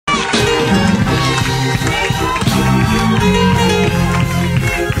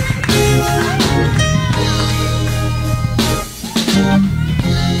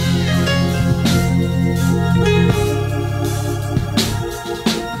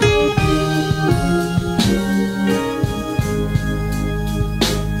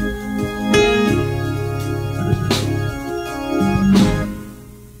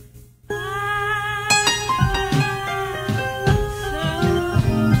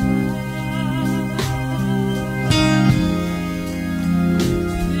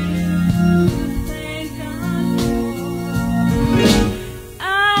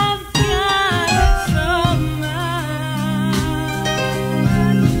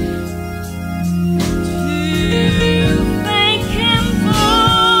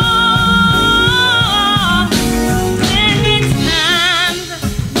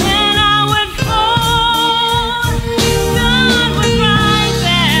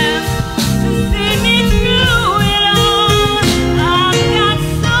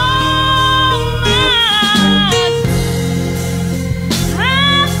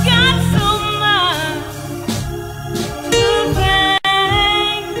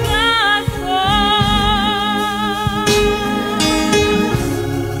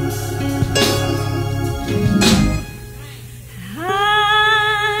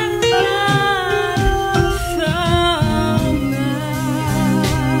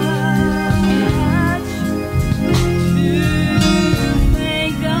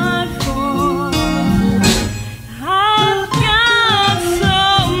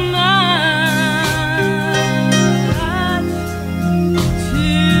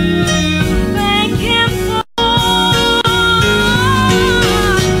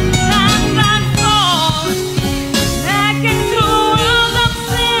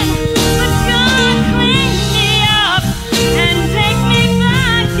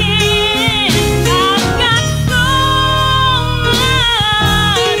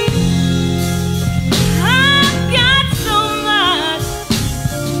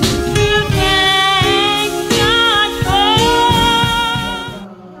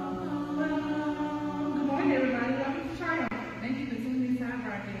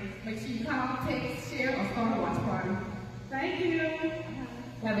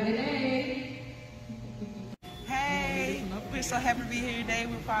today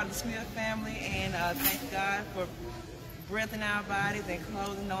we're part of the Smith family, and thank God for breath in our bodies and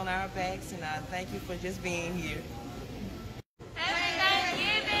clothing on our backs, and thank you for just being here.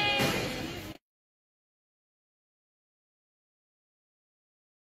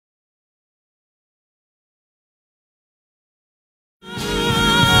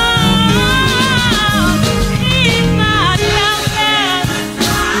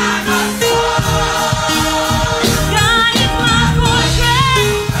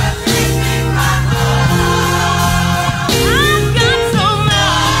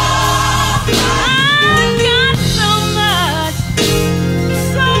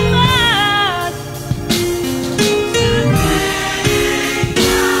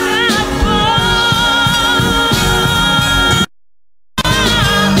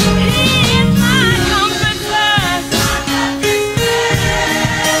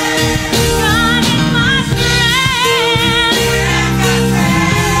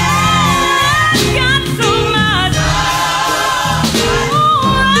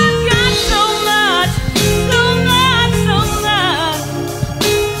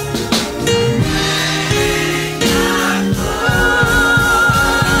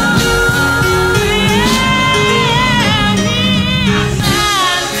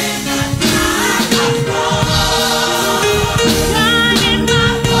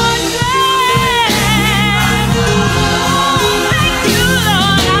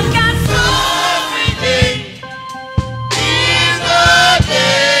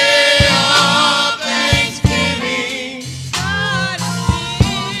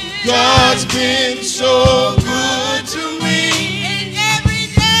 God's been so good to me, and every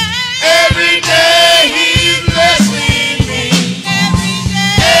day He's blessing me.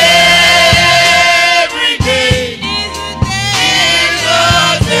 Every day is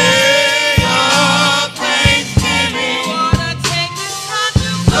a day of thanksgiving.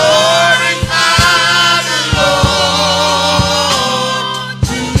 Glorify the Lord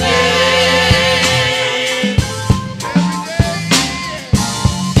today.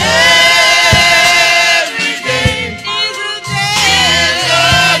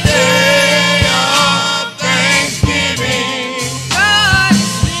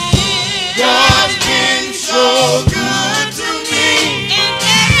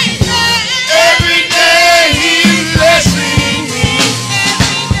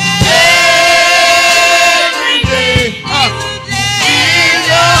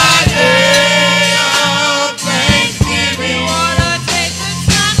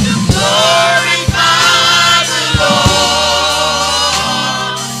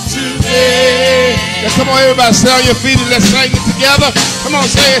 Come on, everybody, stay on your feet and let's sing it together. Come on,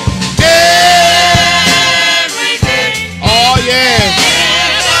 say it. Every day. Oh, yeah.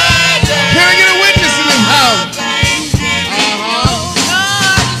 Can I get a witness in this house?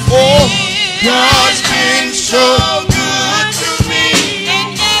 Oh, God's been so good to me.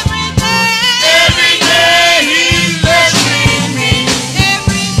 And every day He's blessing me.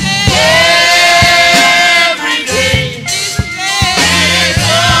 Every day is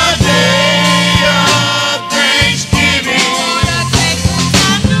a day.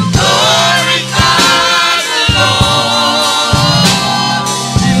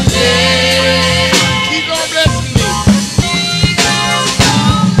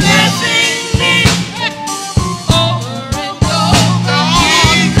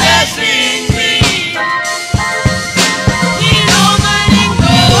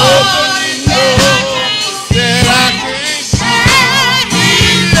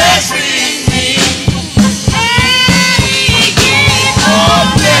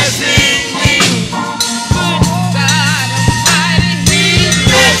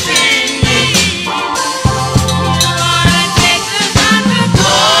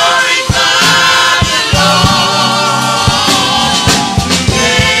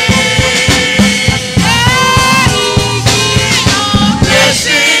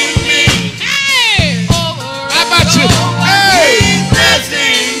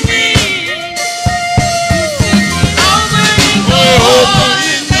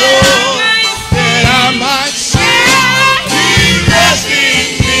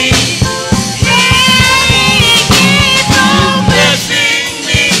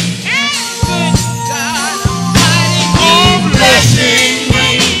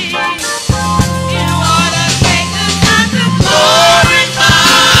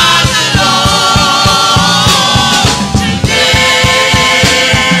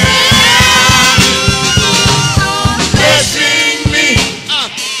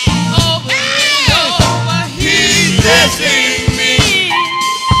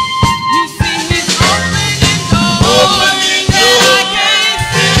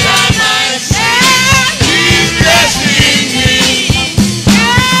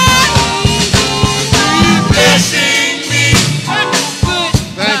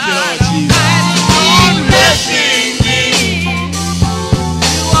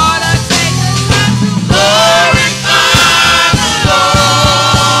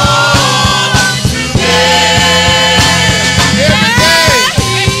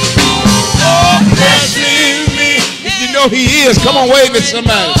 know he is. Come on, wave at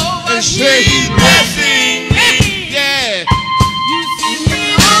somebody. And say he's blessing me. Yeah.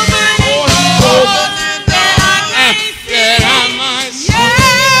 That I might see. Yeah,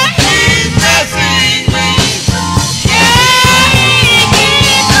 he's blessing me. Yeah,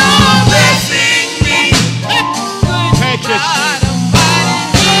 he's blessing me. Thank you, Jesus.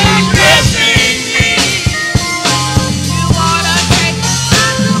 He's blessing me. You want to take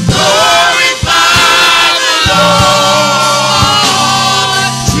time to glorify the Lord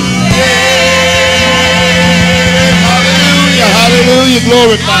today. Hallelujah, hallelujah,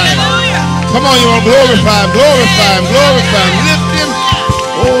 glorify him. Come on, you want to glorify him, glorify him, glorify him, lift him.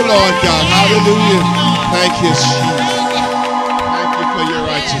 Oh, Lord God, hallelujah. Thank you, Jesus. Thank you for your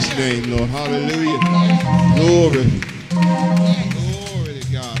righteous name, Lord. Hallelujah. Glory. Glory to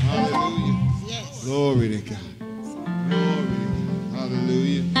God. Hallelujah. Glory to God. Glory to God.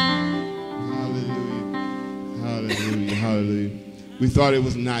 Hallelujah. Hallelujah. Hallelujah. Hallelujah. We thought it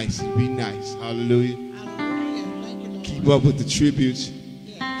was nice to be nice. Hallelujah. Keep up with the tributes to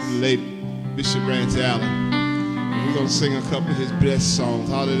the late Bishop Rance Allen. We're going to sing a couple of his blessed songs.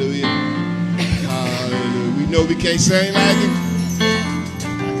 Hallelujah. Hallelujah. We know we can't sing like him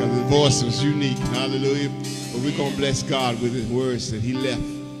because his voice was unique. Hallelujah. But we're going to bless God with his words that he left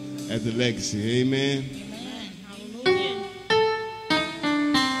as a legacy. Amen.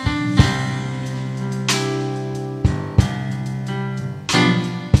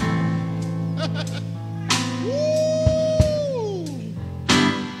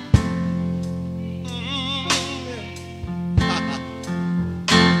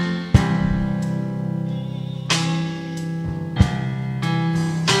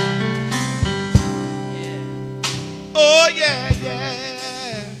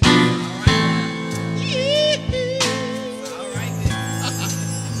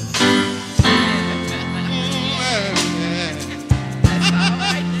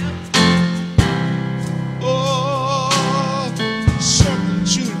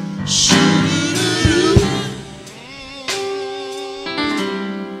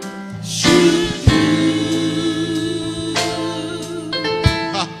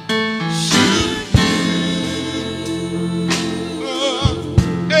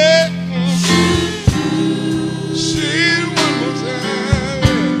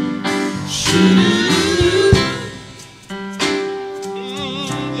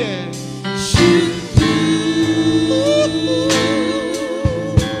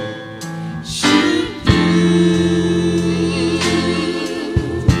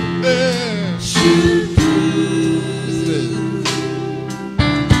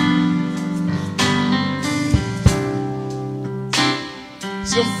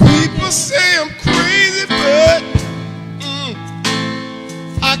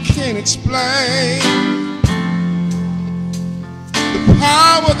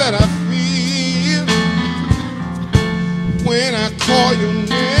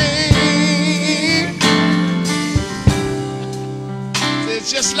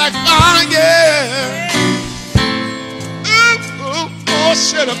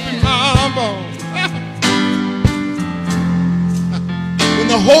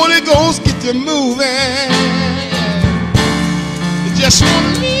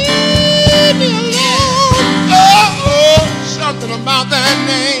 Something about the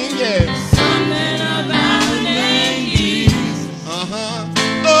name.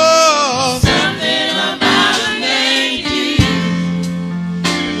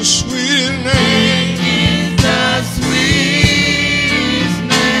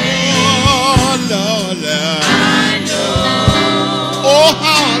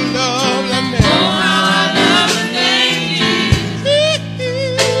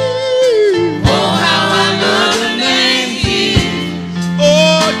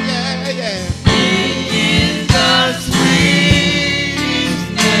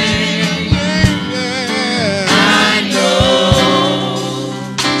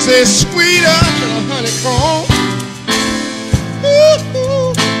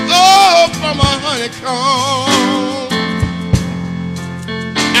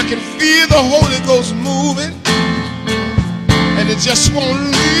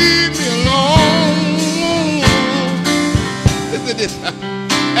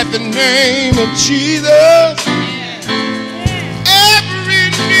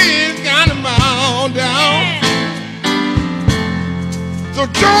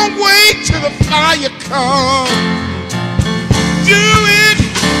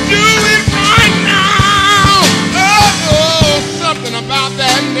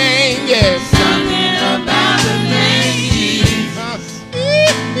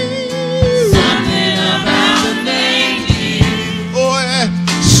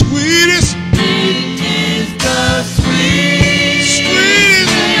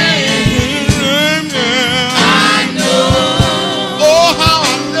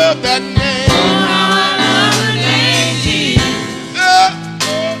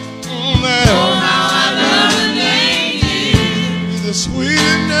 sweetest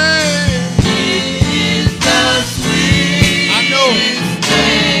name. It is the sweetest I know. name.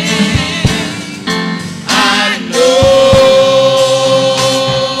 I know.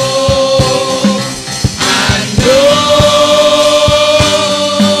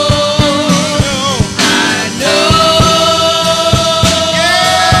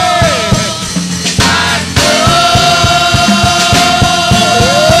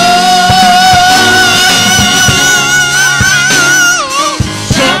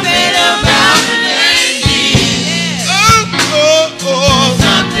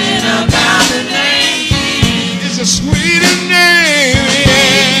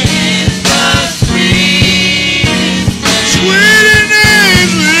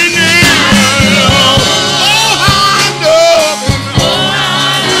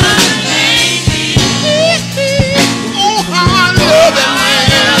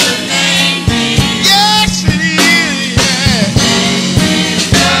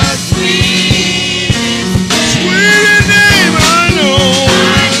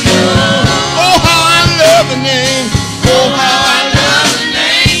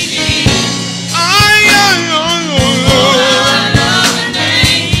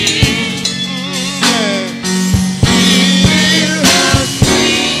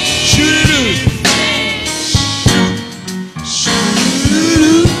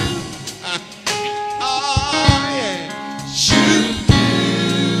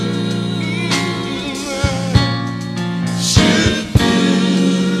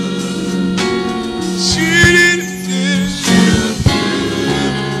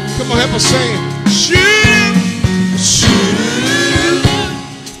 Help us sing. Shoot, shoot,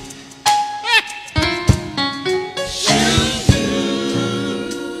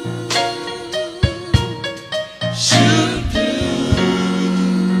 shoot,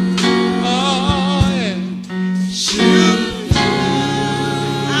 oh yeah, shoot.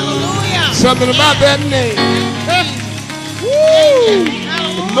 Hallelujah. Something about that name. Woo!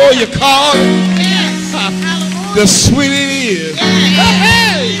 The more you call it, the sweeter it is.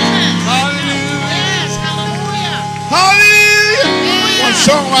 Hey! Hallelujah. One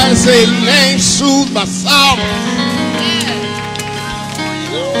songwriter said, name soothes my sorrow.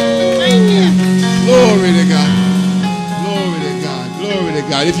 Glory to God. Glory to God. Glory to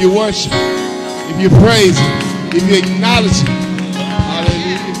God. If you worship, if you praise Him, if you acknowledge Him,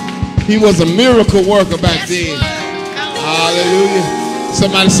 hallelujah. He was a miracle worker back then. Hallelujah.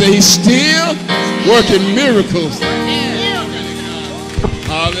 Somebody say He's still working miracles.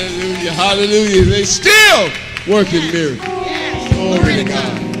 Hallelujah. Hallelujah. They still working miracles. Glory to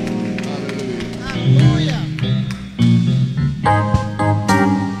God. Hallelujah.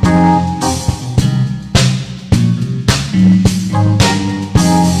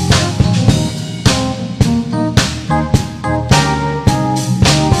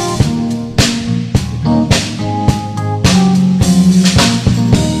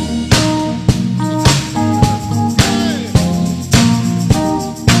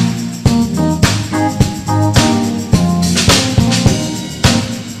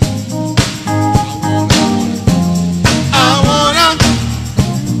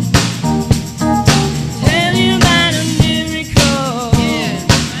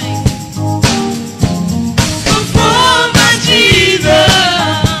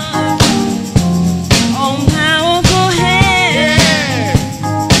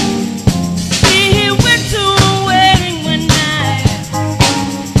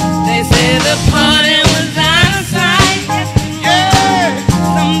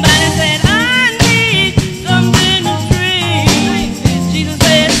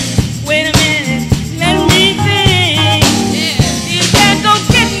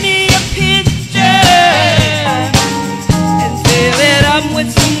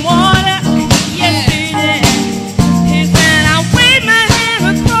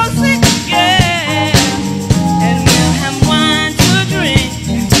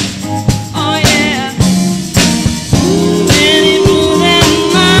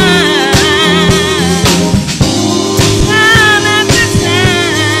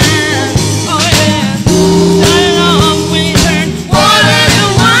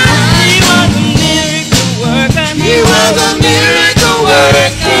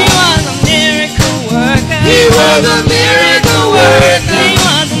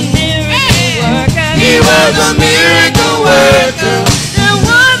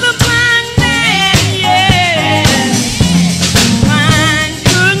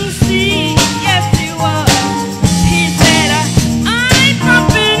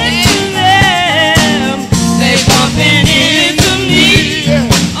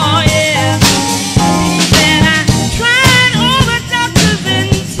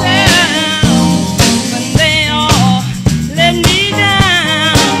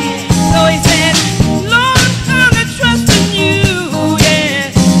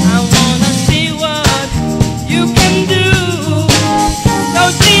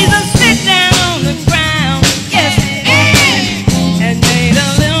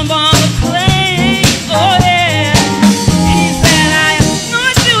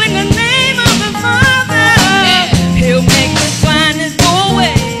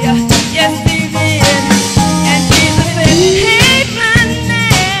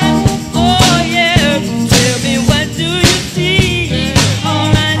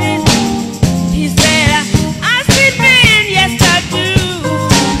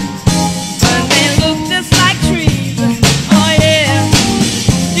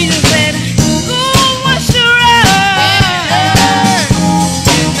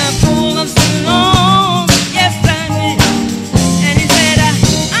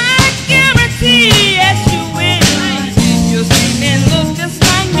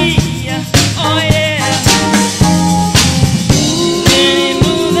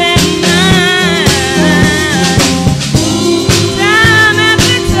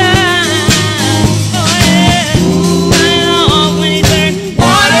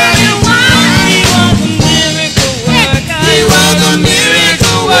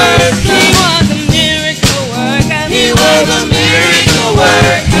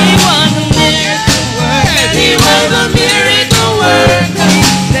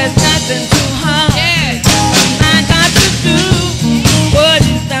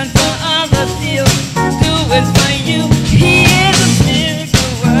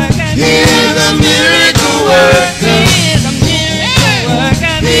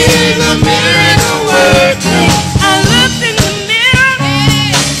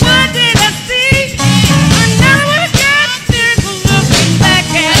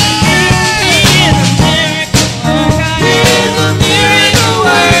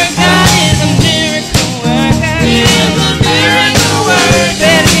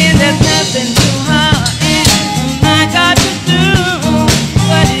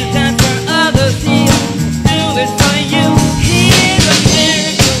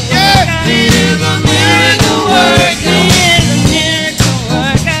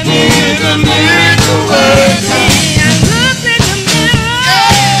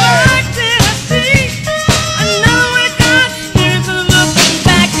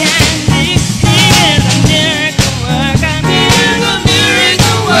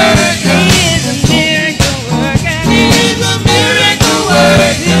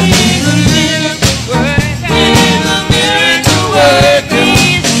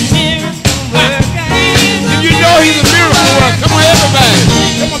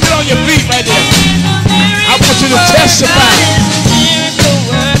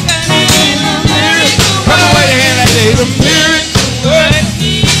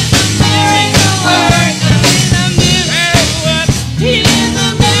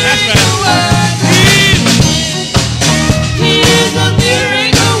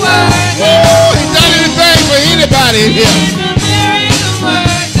 somebody in here. He's a miracle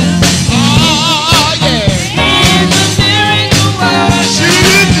worker. Oh, yeah. He's a miracle worker.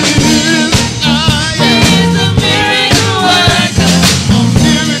 Jesus. Oh, yeah. He's a miracle worker.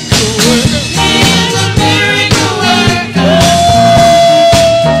 Miracle worker. He's a miracle worker.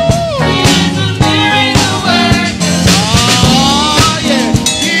 He's a miracle worker. Oh, yeah.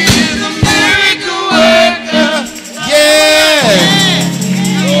 He's a miracle worker. Yeah.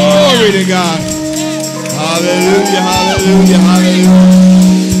 Glory to God. Hallelujah, hallelujah,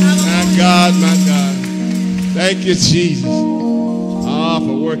 hallelujah. My God, my God. Thank you, Jesus. Ah,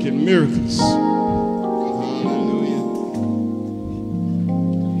 for working miracles. Hallelujah.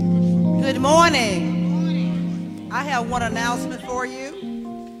 Good morning. I have one announcement for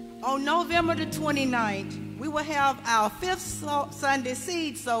you. On November the 29th, we will have our 5th Sunday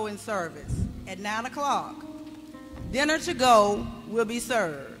seed sowing service at 9 o'clock. Dinner to go will be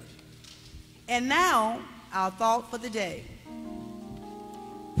served. And now, our thought for the day.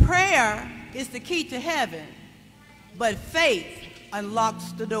 Prayer is the key to heaven, but faith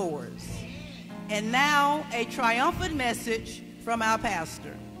unlocks the doors. And now, a triumphant message from our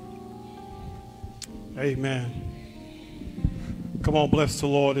pastor. Amen. Come on, bless the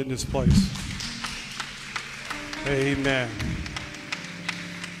Lord in this place. Amen.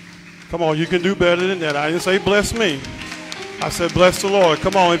 Come on, you can do better than that. I didn't say bless me. I said bless the Lord.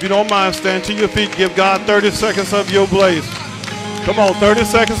 Come on, if you don't mind, stand to your feet. Give God 30 seconds of your blaze. Come on, 30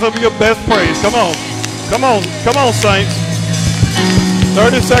 seconds of your best praise. Come on. Come on. Come on, saints.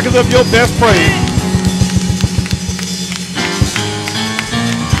 30 seconds of your best praise.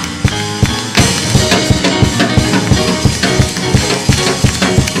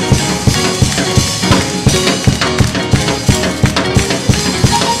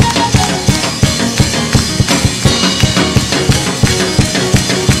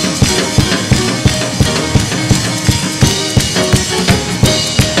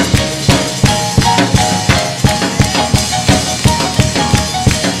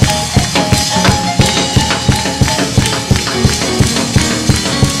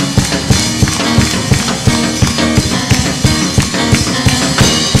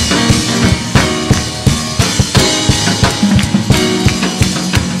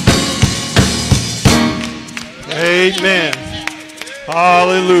 Amen.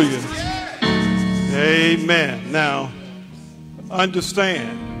 Hallelujah. Amen. Now,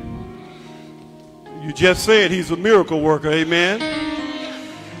 understand. You just said he's a miracle worker. Amen.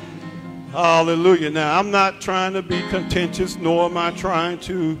 Hallelujah. Now, I'm not trying to be contentious, nor am I trying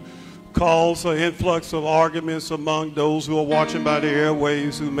to cause an influx of arguments among those who are watching by the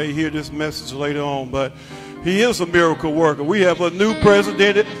airwaves who may hear this message later on. But he is a miracle worker. We have a new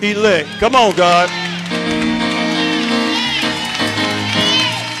president-elect. Come on, God.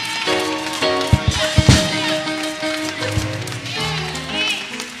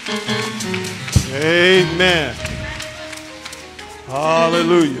 Amen.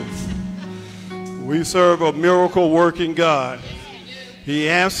 Hallelujah. We serve a miracle working God. He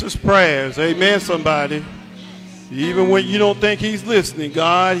answers prayers. Amen, somebody. Even when you don't think he's listening,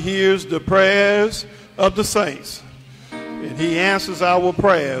 God hears the prayers of the saints. And he answers our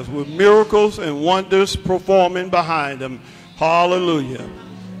prayers with miracles and wonders performing behind them. Hallelujah.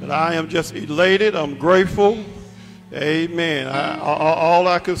 And I am just elated. I'm grateful. Amen. All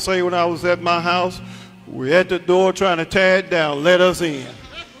I could say when I was at my house, we're at the door trying to tear it down. Let us in.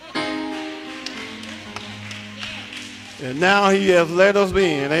 And now he has let us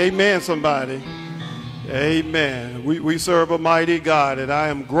in. Amen, somebody. Amen. We serve a mighty God, and I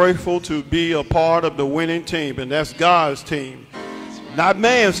am grateful to be a part of the winning team, and that's God's team, not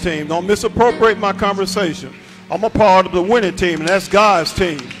man's team. Don't misappropriate my conversation. I'm a part of the winning team, and that's God's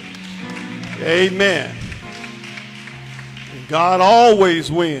team. Amen. God always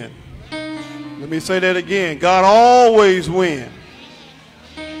wins. Let me say that again. God always wins.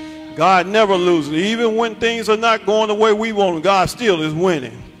 God never loses. Even when things are not going the way we want them, God still is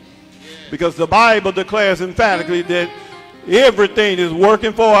winning. Because the Bible declares emphatically that everything is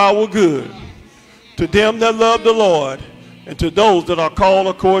working for our good, to them that love the Lord and to those that are called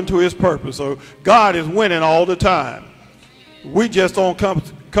according to his purpose. So God is winning all the time. We just don't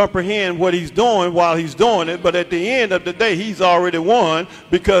comprehend what he's doing while he's doing it, but at the end of the day, he's already won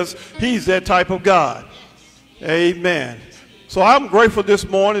because he's that type of God. Amen. So I'm grateful this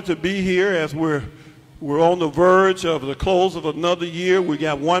morning to be here as we're on the verge of the close of another year. We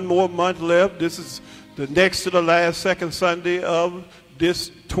got one more month left. This is the next to the last second Sunday of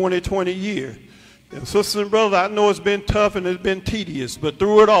this 2020 year. And sisters and brothers, I know it's been tough and it's been tedious, but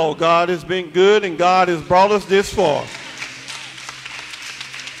through it all, God has been good and God has brought us this far.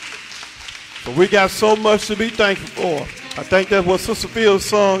 So We got so much to be thankful for. I think that's what Sister Fields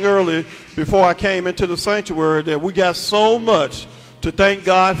sung earlier before I came into the sanctuary, that we got so much to thank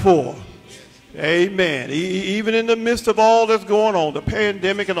God for. Amen. Even in the midst of all that's going on, the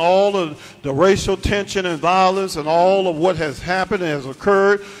pandemic and all of the racial tension and violence and all of what has happened and has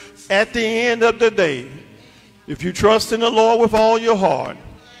occurred, at the end of the day, if you trust in the Lord with all your heart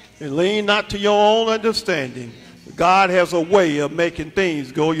and lean not to your own understanding, God has a way of making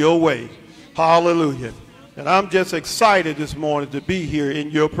things go your way. Hallelujah. And I'm just excited this morning to be here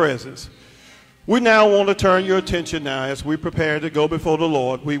in your presence. We now want to turn your attention now as we prepare to go before the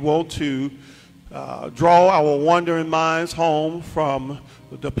Lord. We want to draw our wandering minds home from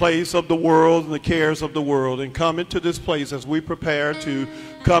the place of the world and the cares of the world and come into this place as we prepare to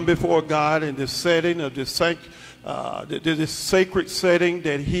come before God in this setting of this sacred setting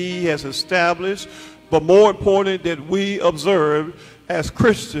that he has established, but more important that we observe as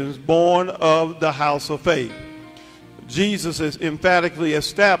Christians born of the house of faith. Jesus has emphatically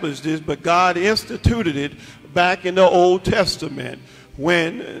established this, but God instituted it back in the Old Testament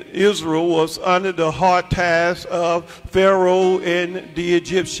when Israel was under the hard task of Pharaoh and the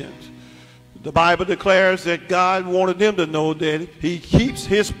Egyptians. The Bible declares that God wanted them to know that he keeps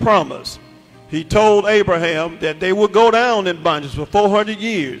his promise. He told Abraham that they would go down in bondage for 400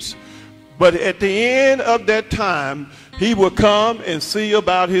 years. But at the end of that time, he would come and see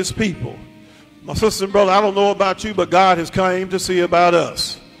about his people. My sister and brother, I don't know about you, but God has come to see about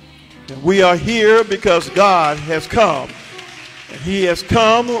us. And we are here because God has come. And he has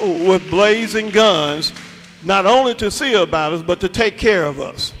come with blazing guns, not only to see about us, but to take care of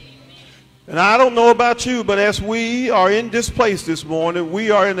us. And I don't know about you, but as we are in this place this morning,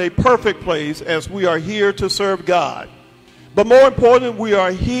 we are in a perfect place as we are here to serve God. But more important, we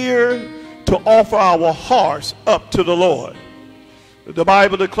are here to offer our hearts up to the Lord. The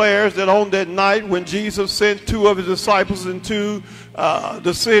Bible declares that on that night when Jesus sent two of his disciples into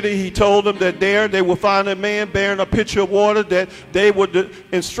the city, he told them that there they would find a man bearing a pitcher of water, that they were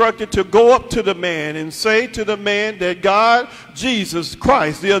instructed to go up to the man and say to the man that God, Jesus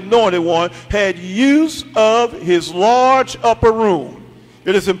Christ, the Anointed One, had use of his large upper room.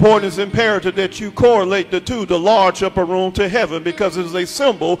 It is important, it's imperative that you correlate the two, the large upper room, to heaven, because it is a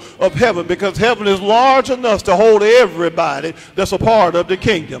symbol of heaven, because heaven is large enough to hold everybody that's a part of the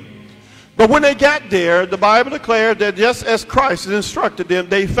kingdom. But when they got there, the Bible declared that just as Christ had instructed them,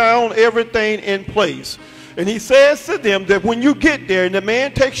 they found everything in place. And he says to them that when you get there and the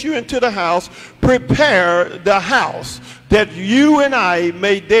man takes you into the house, prepare the house that you and I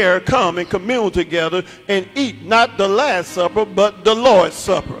may dare come and commune together and eat not the Last Supper, but the Lord's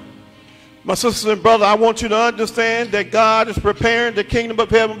Supper. My sisters and brothers, I want you to understand that God is preparing the kingdom of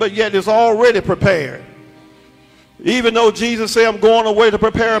heaven, but yet it's already prepared. Even though Jesus said, I'm going away to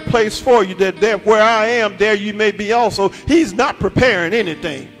prepare a place for you, that there where I am, there you may be also. He's not preparing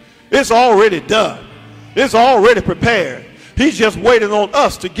anything. It's already done. It's already prepared. He's just waiting on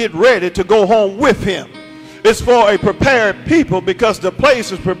us to get ready to go home with him. It's for a prepared people, because the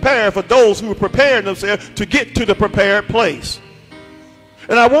place is prepared for those who are preparing themselves to get to the prepared place.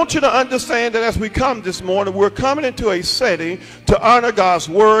 And I want you to understand that as we come this morning, we're coming into a setting to honor God's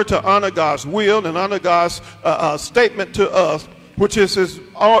word, to honor God's will, and honor God's statement to us, which is his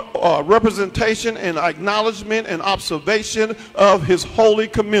representation and acknowledgement and observation of his holy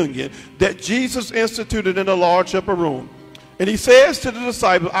communion that Jesus instituted in the large upper room. And he says to the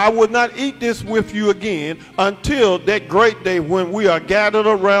disciples, I will not eat this with you again until that great day when we are gathered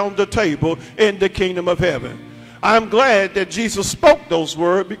around the table in the kingdom of heaven. I'm glad that Jesus spoke those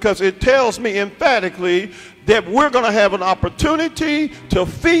words, because it tells me emphatically that we're going to have an opportunity to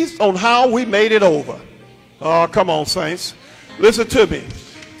feast on how we made it over. Oh, come on, saints. Listen to me.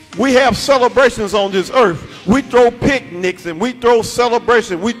 We have celebrations on this earth. We throw picnics and we throw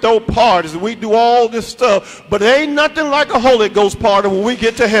celebrations. We throw parties and we do all this stuff. But there ain't nothing like a Holy Ghost party when we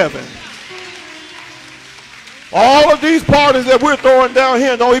get to heaven. All of these parties that we're throwing down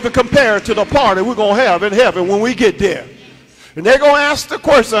here don't even compare to the party we're going to have in heaven when we get there. And they're going to ask the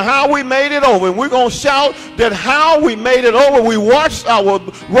question, how we made it over. And we're going to shout that how we made it over. We washed our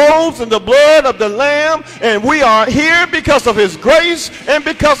robes in the blood of the Lamb. And we are here because of his grace and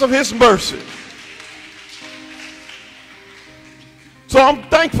because of his mercy. So I'm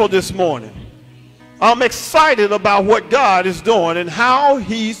thankful this morning. I'm excited about what God is doing and how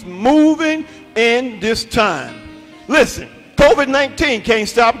he's moving in this time. Listen, COVID-19 can't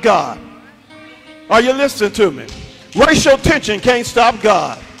stop God. Are you listening to me? Racial tension can't stop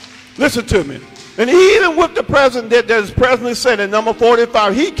God. Listen to me. And even with the president that is presently said in number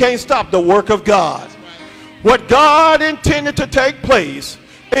 45, he can't stop the work of God. What God intended to take place,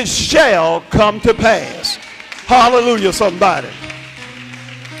 it shall come to pass. Hallelujah, somebody.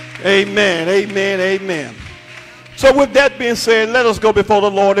 Amen, amen, amen. So with that being said, let us go before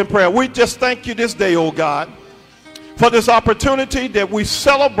the Lord in prayer. We just thank you this day, oh God, for this opportunity that we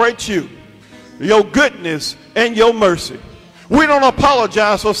celebrate you, your goodness and your mercy. We don't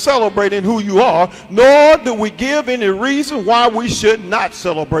apologize for celebrating who you are, nor do we give any reason why we should not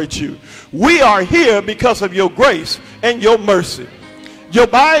celebrate you. We are here because of your grace and your mercy. Your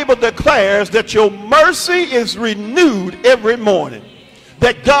Bible declares that your mercy is renewed every morning.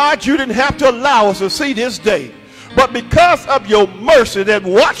 That God, you didn't have to allow us to see this day. But because of your mercy that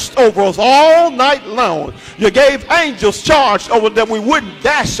watched over us all night long, you gave angels charge over that we wouldn't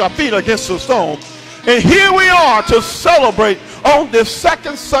dash our feet against the stone. And here we are to celebrate on this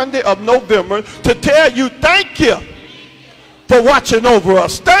second Sunday of November to tell you thank you for watching over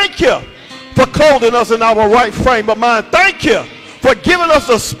us. Thank you for clothing us in our right frame of mind. Thank you for giving us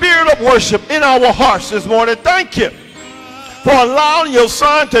a spirit of worship in our hearts this morning. Thank you for allowing your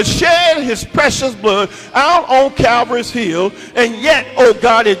son to shed his precious blood out on Calvary's hill. And yet, oh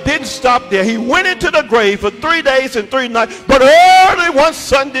God, it didn't stop there. He went into the grave for 3 days and 3 nights. But early one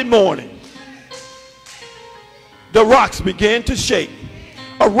Sunday morning, the rocks began to shake.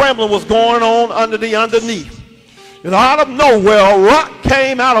 A rambling was going on underneath. And out of nowhere, a rock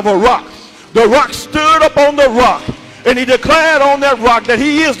came out of a rock. The rock stood up on the rock. And he declared on that rock that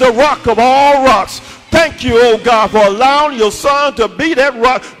he is the rock of all rocks. Thank you, oh God, for allowing your son to be that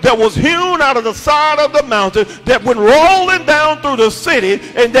rock that was hewn out of the side of the mountain, that went rolling down through the city,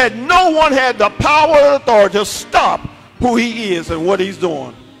 and that no one had the power or authority to stop who he is and what he's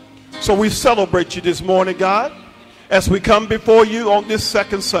doing. So we celebrate you this morning, God, as we come before you on this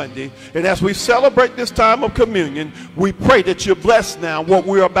second Sunday. And as we celebrate this time of communion, we pray that you bless now what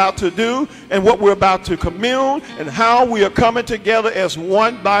we're about to do and what we're about to commune and how we are coming together as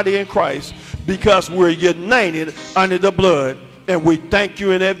one body in Christ, because we're united under the blood. And we thank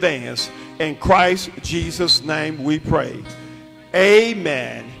you in advance. In Christ Jesus' name we pray.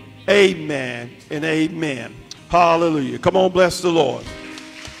 Amen, amen, and amen. Hallelujah. Come on, bless the Lord.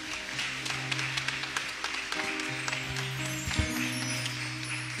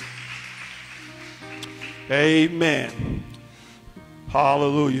 Amen.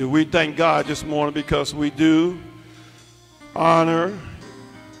 Hallelujah. We thank God this morning because we do honor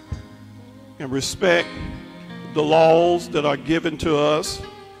and respect the laws that are given to us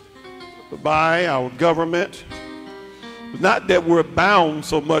by our government. Not that we're bound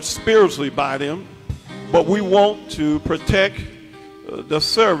so much spiritually by them, but we want to protect the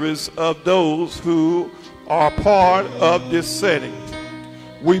service of those who are part of this setting.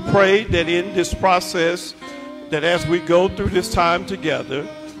 We pray that in this process, that as we go through this time together,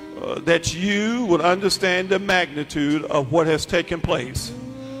 that you would understand the magnitude of what has taken place.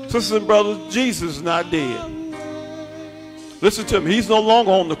 Sisters and brothers, Jesus is not dead. Listen to me. He's no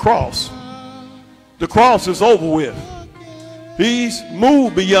longer on the cross. The cross is over with. He's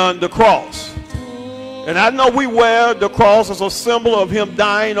moved beyond the cross. And I know we wear the cross as a symbol of him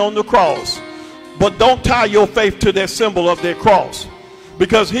dying on the cross. But don't tie your faith to that symbol of that cross,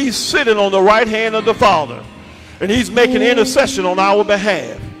 because he's sitting on the right hand of the Father, and he's making intercession on our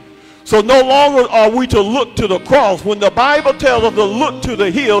behalf. So no longer are we to look to the cross. When the Bible tells us to look to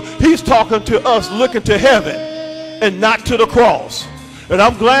the hill, he's talking to us looking to heaven and not to the cross. And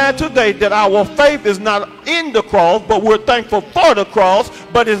I'm glad today that our faith is not in the cross, but we're thankful for the cross,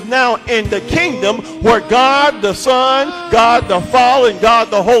 but is now in the kingdom where God the Son, God the Father, and God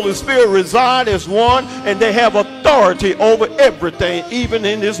the Holy Spirit reside as one, and they have authority over everything, even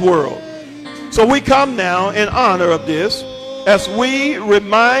in this world. So we come now in honor of this, as we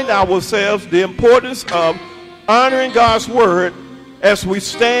remind ourselves the importance of honoring God's word as we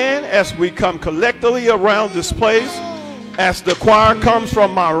stand, as we come collectively around this place, as the choir comes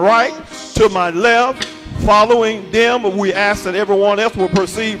from my right to my left, following them, we ask that everyone else will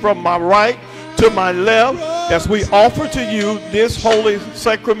proceed from my right to my left as we offer to you this holy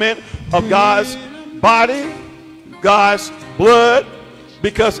sacrament of God's body, God's blood,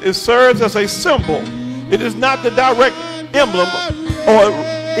 because it serves as a symbol. It is not the direct emblem, or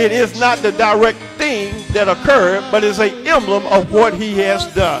it is not the direct thing that occurred, but it's an emblem of what he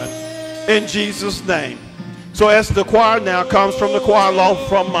has done in Jesus' name. So as the choir now comes from the choir loft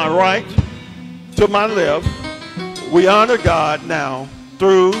from my right to my left, we honor God now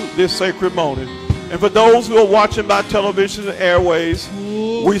through this sacred moment. And for those who are watching by television and airways,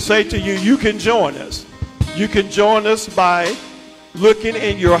 we say to you, you can join us. You can join us by looking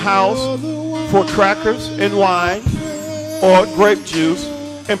in your house for crackers and wine or grape juice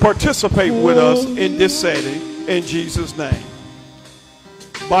and participate with us in this setting in Jesus' name.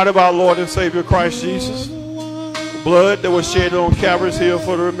 Body of our Lord and Savior Christ Jesus. Blood that was shed on Calvary's hill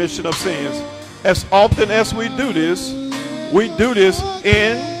for the remission of sins. As often as we do this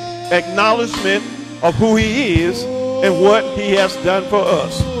in acknowledgement of who he is and what he has done for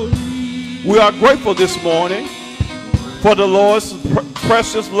us. We are grateful this morning for the Lord's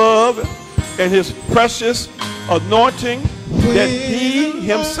precious love and his precious anointing that he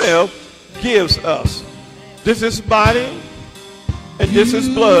himself gives us. This is body and this is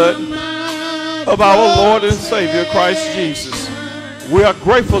blood of our Lord and Savior Christ Jesus. We are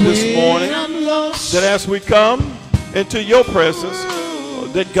grateful this morning that as we come into your presence,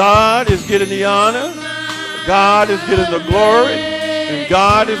 that God is getting the honor, God is getting the glory, and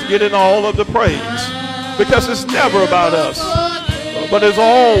God is getting all of the praise. Because it's never about us, but it's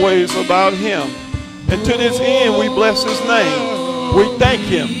always about him. And to this end, we bless his name. We thank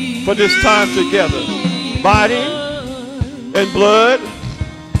him for this time together. Body and blood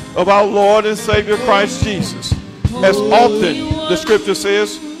of our Lord and Savior Christ Jesus. As often, the scripture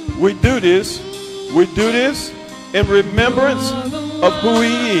says, we do this in remembrance of who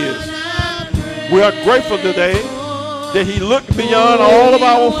he is. We are grateful today that he looked beyond all of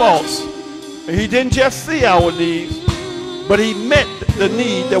our faults. And he didn't just see our needs, but he met the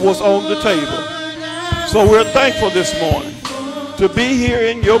need that was on the table. So we're thankful this morning to be here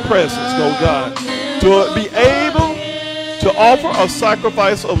in your presence, oh God, to be able to offer a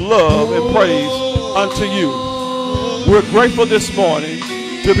sacrifice of love and praise unto you. We're grateful this morning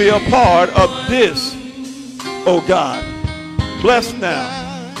to be a part of this, oh God. Bless now,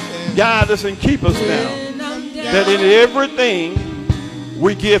 guide us and keep us now, that in everything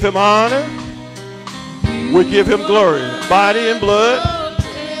we give him honor, we give him glory. Body and blood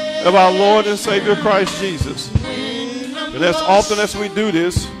of our Lord and Savior Christ Jesus. And as often as we do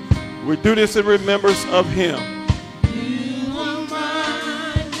this in remembrance of him.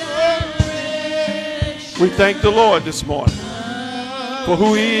 We thank the Lord this morning for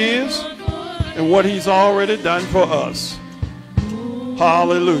who he is and what he's already done for us.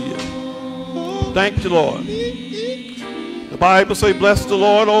 Hallelujah. Thank you, Lord. The Bible says, bless the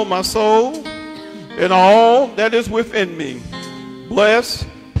Lord, O my soul, and all that is within me. Bless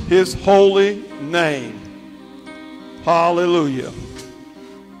his holy name. Hallelujah.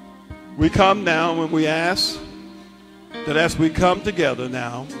 We come now and we ask that as we come together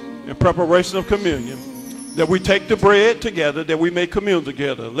now in preparation of communion, that we take the bread together, that we may commune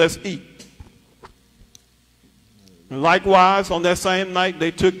together. Let's eat. And likewise, on that same night,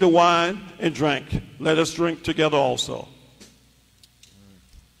 they took the wine and drank. Let us drink together also.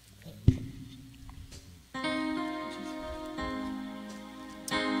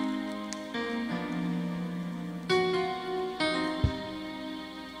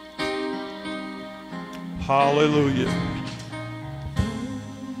 Hallelujah.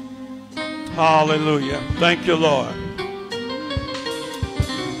 Hallelujah. Thank you, Lord.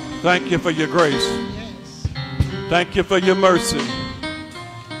 Thank you for your grace. Thank you for your mercy.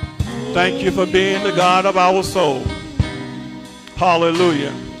 Thank you for being the God of our soul.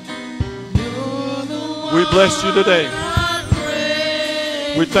 Hallelujah. We bless you today.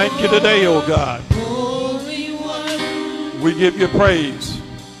 We thank you today, oh God. We give you praise.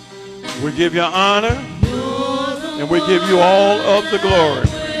 We give you honor. And we give you all of the glory.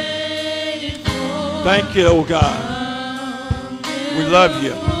 Thank you, oh God. We love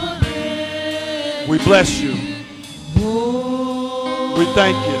you. We bless you. We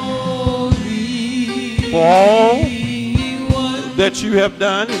thank you for all that you have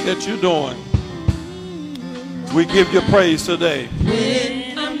done and that you're doing. We give you praise today.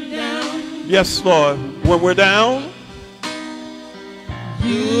 Yes, Lord. When we're down,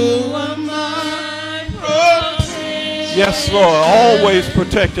 you are my protection. Yes, Lord. Always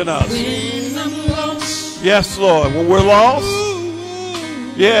protecting us. Yes, Lord. When we're lost,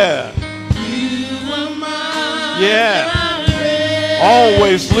 yeah. Yeah.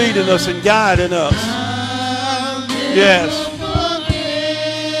 Always leading us and guiding us. Yes.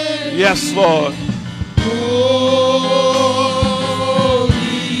 Yes, Lord.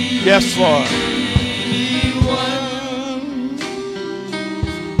 Yes, Lord.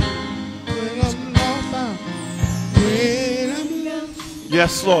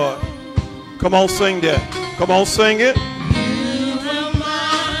 Yes, Lord. Come on, sing that. Come on, sing it.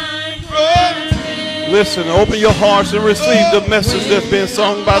 Listen, open your hearts and receive the message that's been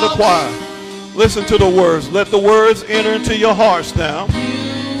sung by the choir. Listen to the words. Let the words enter into your hearts now.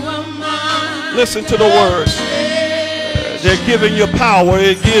 Listen to the words. They're giving you power.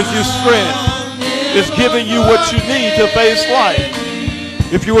 It gives you strength. It's giving you what you need to face life.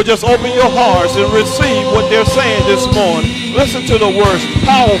 If you will just open your hearts and receive what they're saying this morning. Listen to the words,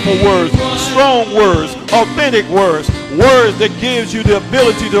 powerful words, strong words, authentic words, words that gives you the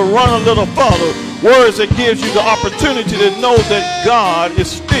ability to run a little further, words that gives you the opportunity to know that God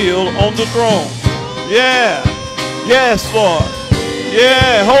is still on the throne. Yeah. Yes, Lord.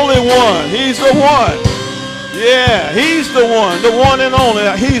 Yeah, Holy One. He's the one. Yeah, he's the one and only.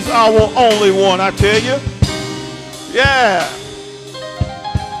 He's our only one, I tell you. Yeah.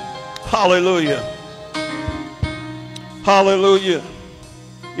 Hallelujah. Hallelujah.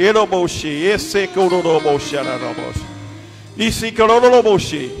 Eroboshi, ese kororoboshi, araroboshi. Isi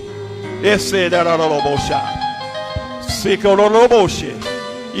kororoboshi, ese dararobosha. Si kororoboshi,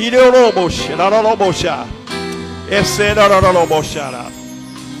 iroroboshi, ararobosha. Ese dararobosha.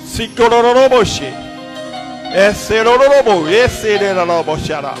 Si kororoboshi, ese rorobo, ese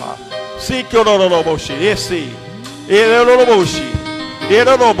dararobosha. Si kororoboshi, ese, iroroboshi,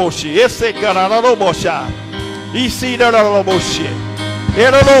 iroroboshi, ese kararobosha. Isi dararobosha.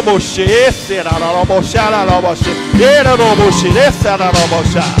 Eroroboshi, ese rarobosha, rarobosha. Eroroboshi, ese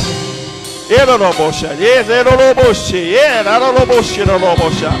rarobosha. Erorobosha, ese roroboshi, eroroboshi,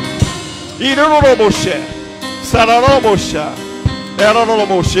 rarobosha. Iroroboshi, sararobosha.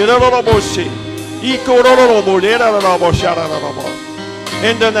 Eroroboshi, eroroboshi. Ikororobo, erorobosha, rarobosha.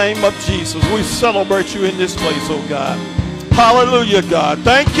 In the name of Jesus, we celebrate you in this place, oh God. Hallelujah, God.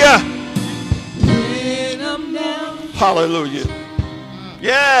 Thank you. Hallelujah.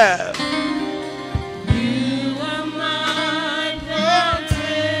 Yeah. You are my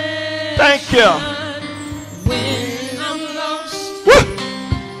protection. Thank you. When I'm lost,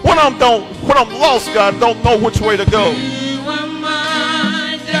 When I'm lost, God, don't know which way to go. you are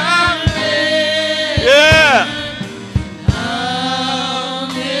my darling. Yeah. I'll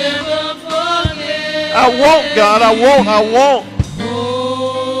never forget. I won't, God. I won't.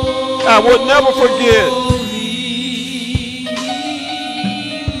 I would never forget.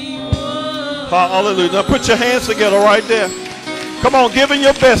 Hallelujah. Now put your hands together right there. Come on, give him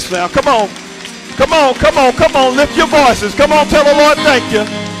your best now. Come on. Come on, come on, come on. Lift your voices. Come on, tell the Lord thank you.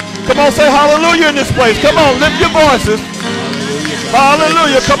 Come on, say hallelujah in this place. Come on, lift your voices.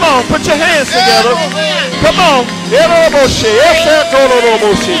 Hallelujah. Come on, put your hands together. Come on.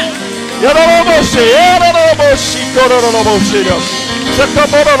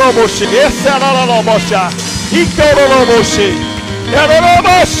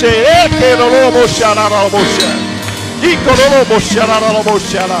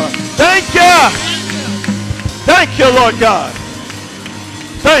 Thank you. Thank you, Lord God.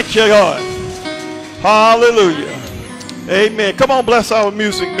 Thank you, God. Hallelujah. Amen. Come on, bless our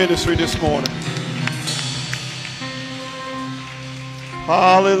music ministry this morning.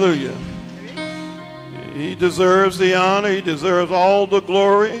 Hallelujah. He deserves the honor. He deserves all the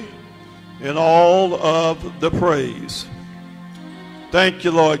glory and all of the praise. Thank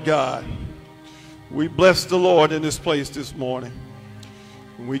you, Lord God. We bless the Lord in this place this morning.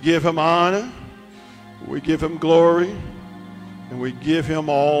 We give him honor, we give him glory, and we give him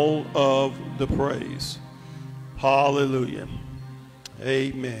all of the praise. Hallelujah.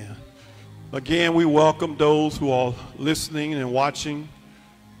 Amen. Again, we welcome those who are listening and watching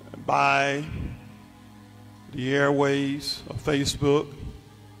by the airways of Facebook,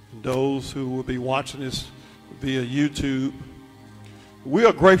 and those who will be watching this via YouTube. We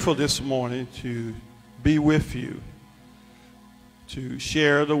are grateful this morning to be with you, to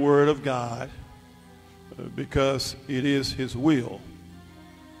share the word of God, because it is his will.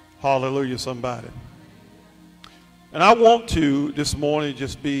 Hallelujah, somebody. And I want to this morning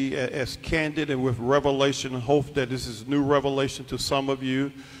just be as candid and with revelation, and hope that this is new revelation to some of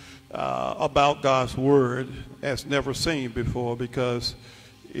you about God's word as never seen before, because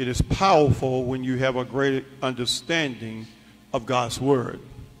it is powerful when you have a great understanding of God's word.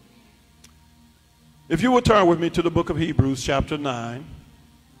 If you will turn with me to the book of Hebrews chapter 9,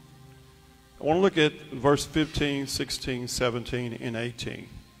 I want to look at verse 15, 16, 17, and 18.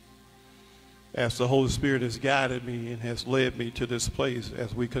 As the Holy Spirit has guided me and has led me to this place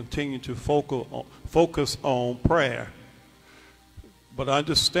as we continue to focus on prayer, but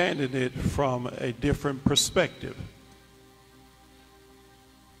understanding it from a different perspective.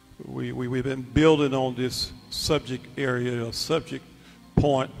 We've been building on this subject area, or subject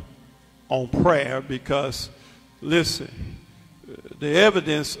point on prayer, because, listen, the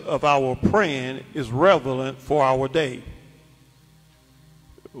evidence of our praying is relevant for our day.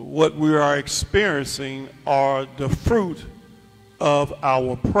 What we are experiencing are the fruit of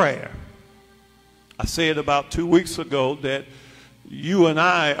our prayer. I said about 2 weeks ago that you and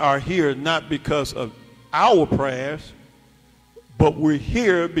I are here not because of our prayers, but we're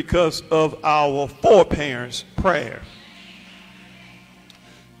here because of our foreparents' prayer.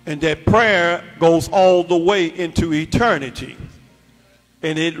 And that prayer goes all the way into eternity.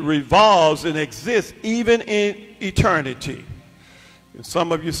 And it revolves and exists even in eternity. And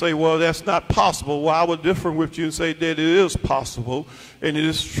some of you say, well, that's not possible. Well, I would differ with you and say that it is possible, and it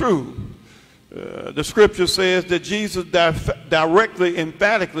is true. The scripture says that Jesus directly,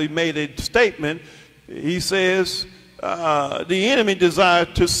 emphatically made a statement. He says, the enemy desires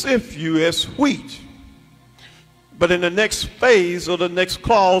to sift you as wheat. But in the next phase or the next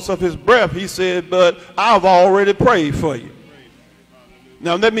clause of his breath, he said, but I've already prayed for you.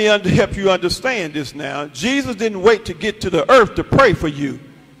 Now, let me help you understand this now. Jesus didn't wait to get to the earth to pray for you.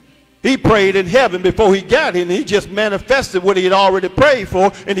 He prayed in heaven before he got here, and he just manifested what he had already prayed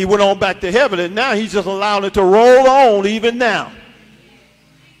for, and he went on back to heaven, and now he's just allowing it to roll on even now.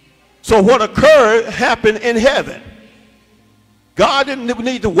 So what occurred happened in heaven. God didn't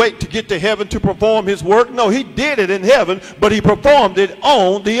need to wait to get to heaven to perform his work. No, he did it in heaven, but he performed it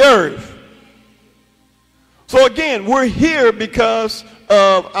on the earth. So again, we're here because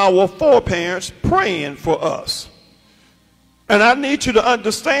of our foreparents praying for us. And I need you to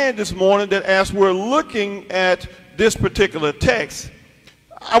understand this morning that as we're looking at this particular text,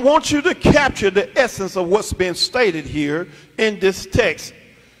 I want you to capture the essence of what's been stated here in this text.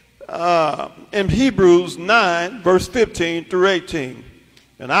 In Hebrews 9, verse 15 through 18.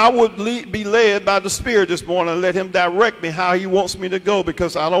 And I would be led by the Spirit this morning and let him direct me how he wants me to go,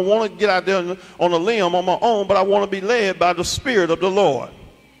 because I don't want to get out there on a limb on my own, but I want to be led by the Spirit of the Lord.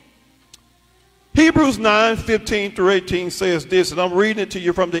 Hebrews 9, 15 through 18 says this, and I'm reading it to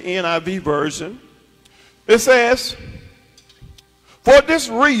you from the NIV version. It says, for this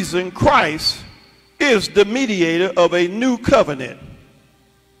reason Christ is the mediator of a new covenant,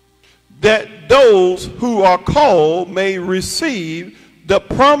 that those who are called may receive the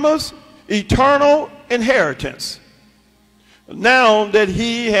promised eternal inheritance, now that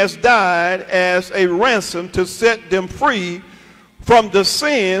he has died as a ransom to set them free from the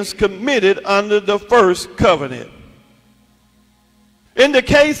sins committed under the first covenant. In the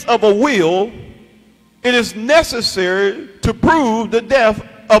case of a will, it is necessary to prove the death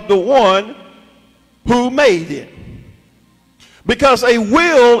of the one who made it, because a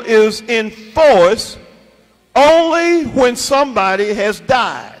will is in force only when somebody has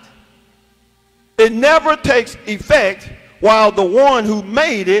died. It never takes effect while the one who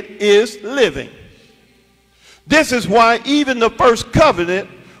made it is living. This is why even the first covenant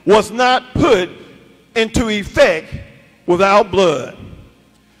was not put into effect without blood.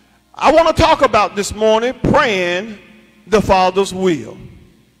 I want to talk about this morning praying the Father's will.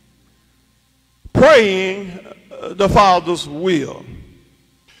 Praying the Father's will.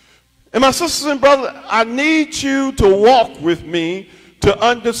 And my sisters and brothers, I need you to walk with me to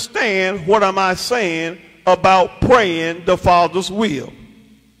understand what am I saying about praying the Father's will.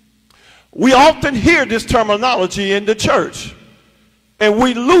 We often hear this terminology in the church, and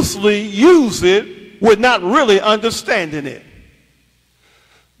we loosely use it with not really understanding it,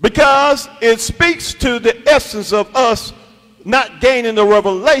 because it speaks to the essence of us not gaining the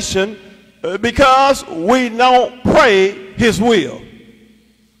revelation because we don't pray his will.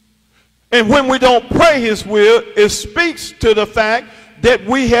 And when we don't pray his will, it speaks to the fact that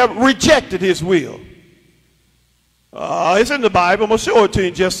we have rejected his will. It's in the Bible. I'm going to show it to you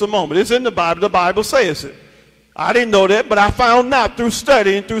in just a moment. It's in the Bible. The Bible says it. I didn't know that, but I found out through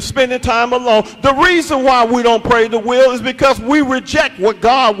studying, through spending time alone. The reason why we don't pray the will is because we reject what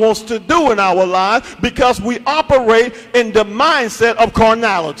God wants to do in our lives, because we operate in the mindset of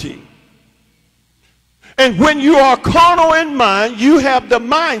carnality. And when you are carnal in mind, you have the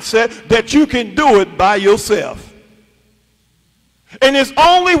mindset that you can do it by yourself. And it's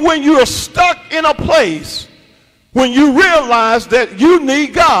only when you are stuck in a place, when you realize that you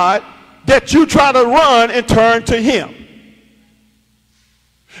need God, that you try to run and turn to him.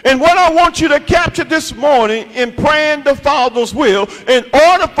 And what I want you to capture this morning in praying the Father's will, in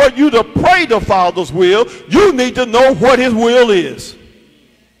order for you to pray the Father's will, you need to know what his will is.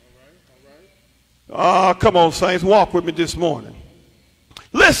 Come on, saints, walk with me this morning.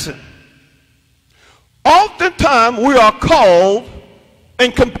 Listen, oftentimes we are called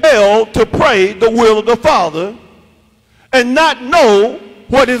and compelled to pray the will of the Father and not know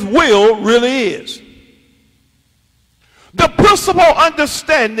what his will really is. The principal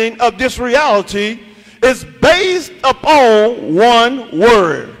understanding of this reality is based upon one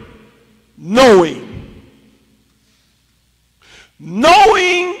word: knowing.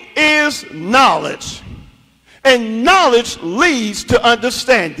 Knowing is knowledge, and knowledge leads to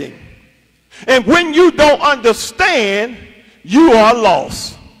understanding. And when you don't understand, you are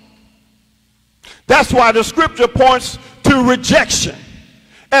lost. That's why the scripture points to rejection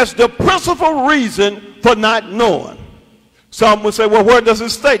as the principal reason for not knowing. Some would say, well, where does it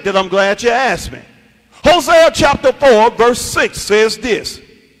state that? I'm glad you asked me. Hosea chapter 4, verse 6 says this.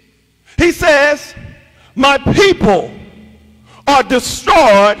 He says, my people are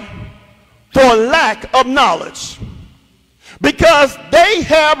destroyed for lack of knowledge, because they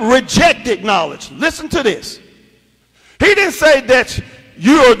have rejected knowledge. Listen to this. He didn't say that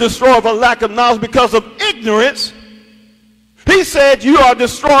you are destroyed for lack of knowledge because of ignorance. He said you are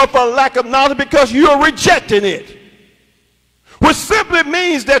destroyed for lack of knowledge because you are rejecting it, which simply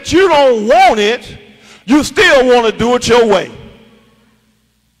means that you don't want it, you still want to do it your way.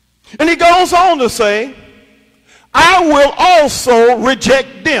 And he goes on to say, I will also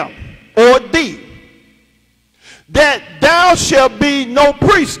reject them, or thee, that thou shalt be no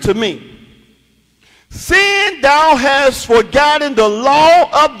priest to me. Seeing thou hast forgotten the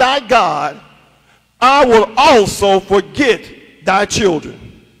law of thy God, I will also forget thy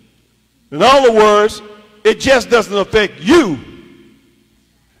children. In other words, it just doesn't affect you.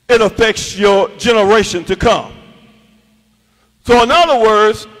 It affects your generation to come. So in other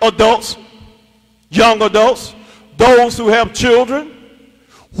words, adults, young adults, those who have children,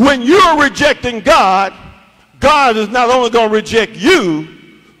 when you're rejecting God, God is not only going to reject you,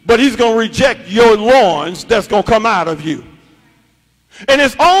 but he's going to reject your loins that's going to come out of you. And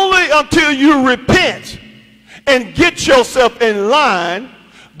it's only until you repent and get yourself in line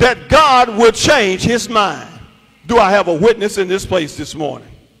that God will change his mind. Do I have a witness in this place this morning?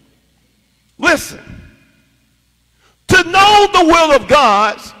 Listen. To know the will of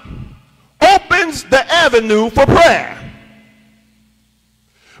God opens the avenue for prayer,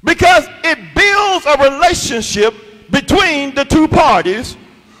 because it builds a relationship between the two parties,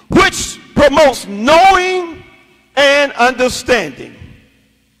 which promotes knowing and understanding.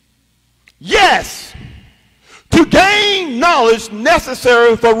 Yes, to gain knowledge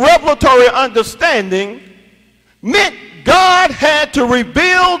necessary for revelatory understanding meant God had to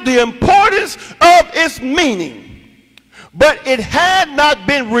reveal the importance of its meaning, but it had not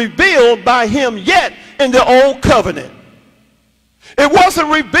been revealed by him yet in the old covenant. It wasn't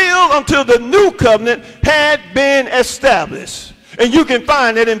revealed until the new covenant had been established. And you can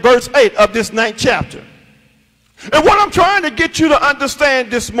find it in verse 8 of this 9th chapter. And what I'm trying to get you to understand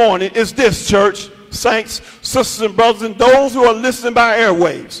this morning is this, church, saints, sisters and brothers, and those who are listening by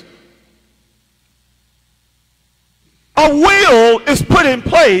airwaves. A will is put in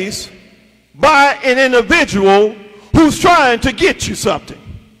place by an individual who's trying to get you something.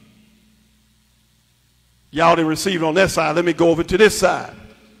 Y'all didn't receive it on that side. Let me go over to this side.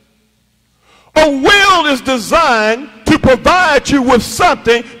 A will is designed to provide you with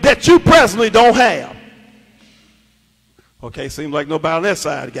something that you presently don't have. Okay, seems like nobody on that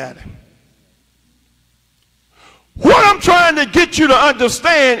side got it. What I'm trying to get you to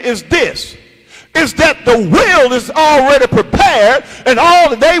understand is this, is that the will is already prepared, and all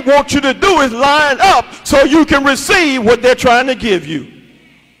that they want you to do is line up so you can receive what they're trying to give you.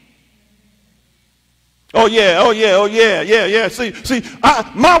 Oh yeah, oh yeah, oh yeah, yeah, yeah. See,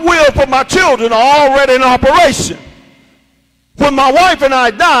 my will for my children are already in operation. When my wife and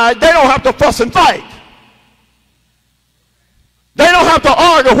I die, they don't have to fuss and fight. They don't have to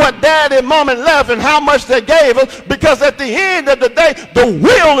argue what dad and mom and left and how much they gave us, because at the end of the day, the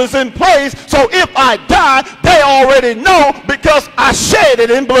will is in place. So if I die, they already know because I shed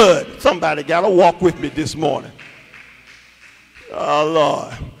it in blood. Somebody got to walk with me this morning. Oh,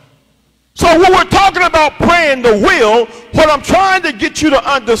 Lord. So when we're talking about praying the will, what I'm trying to get you to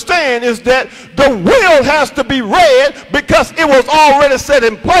understand is that the will has to be read because it was already set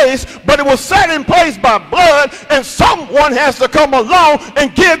in place, but it was set in place by blood, and someone has to come along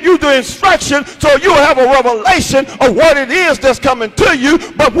and give you the instruction so you'll have a revelation of what it is that's coming to you.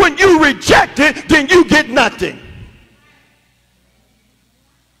 But when you reject it, then you get nothing.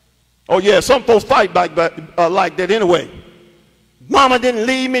 Oh yeah, some folks fight like that anyway. Mama didn't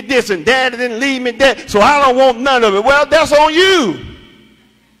leave me this and daddy didn't leave me that, so I don't want none of it. Well, that's on you.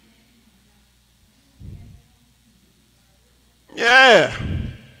 Yeah.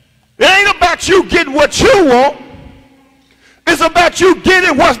 It ain't about you getting what you want. It's about you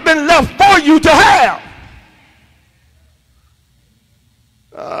getting what's been left for you to have.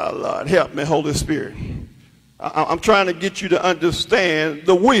 Oh, Lord, help me, Holy Spirit. I'm trying to get you to understand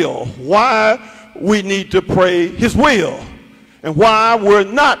the will, why we need to pray his will. And why we're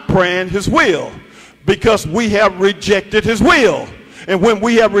not praying his will, because we have rejected his will. And when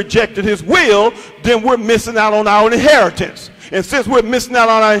we have rejected his will, then we're missing out on our inheritance. And since we're missing out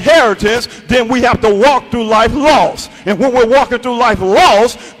on our inheritance, then we have to walk through life lost. And when we're walking through life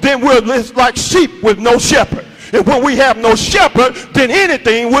lost, then we're like sheep with no shepherd. And when we have no shepherd, then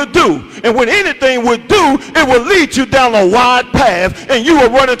anything will do. And when anything will do, it will lead you down a wide path, and you will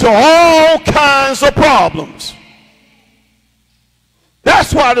run into all kinds of problems.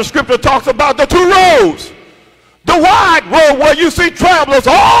 That's why the scripture talks about the two roads. The wide road where you see travelers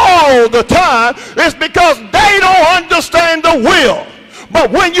all the time is because they don't understand the will.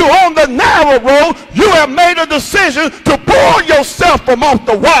 But when you're on the narrow road, you have made a decision to pull yourself from off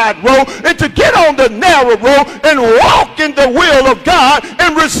the wide road and to get on the narrow road and walk in the will of God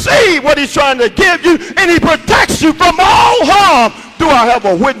and receive what he's trying to give you, and he protects you from all harm. Do I have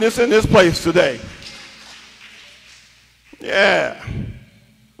a witness in this place today? Yeah.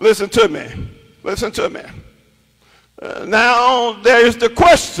 Listen to me. Listen to me. Now there is the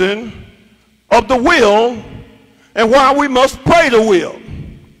question of the will and why we must pray the will.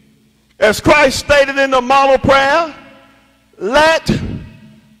 As Christ stated in the model prayer, let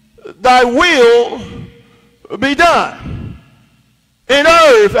thy will be done in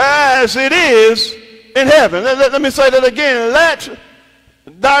earth as it is in heaven. Let me say that again. Let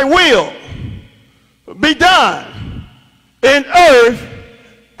thy will be done in earth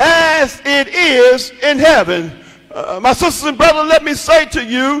as it is in heaven. My sisters and brothers, let me say to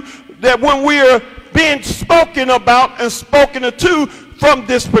you that when we are being spoken about and spoken to from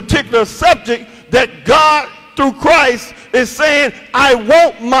this particular subject, that God through Christ is saying, I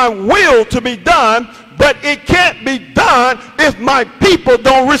want my will to be done, but it can't be done if my people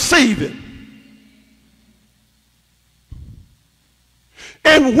don't receive it.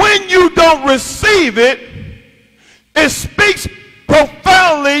 And when you don't receive it, it speaks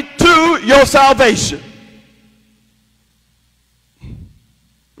profoundly to your salvation.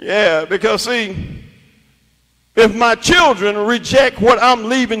 Yeah, because see, if my children reject what I'm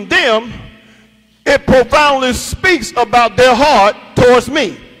leaving them, it profoundly speaks about their heart towards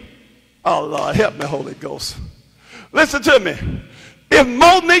me. Oh, Lord, help me, Holy Ghost. Listen to me. If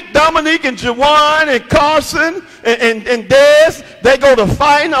Monique, Dominique, and Jawan, and Carson, and Des, they go to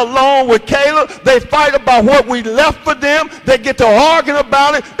fighting along with Caleb, they fight about what we left for them, they get to arguing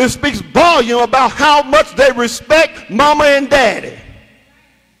about it, it speaks volume about how much they respect mama and daddy.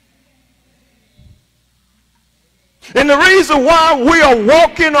 And the reason why we are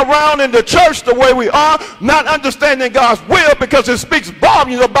walking around in the church the way we are, not understanding God's will, because it speaks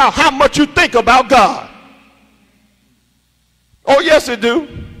volumes about how much you think about God. Oh, yes, it do.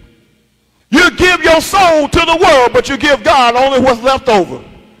 You give your soul to the world, but you give God only what's left over.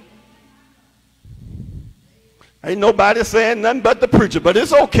 Ain't nobody saying nothing but the preacher, but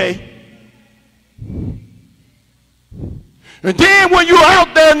it's okay. And then when you're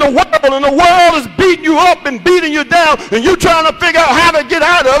out there in the world and the world is beating you up and beating you down and you're trying to figure out how to get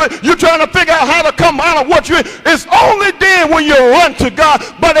out of it, you're trying to figure out how to come out of what you're in, it's only then when you run to God.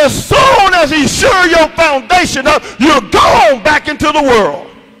 But as soon as he's sure your foundation up, you're gone back into the world.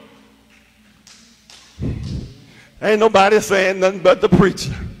 Ain't nobody saying nothing but the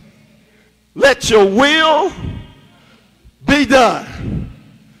preacher. Let your will be done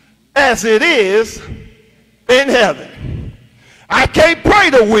as it is in heaven. I can't pray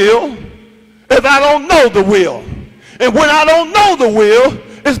the will if I don't know the will. And when I don't know the will,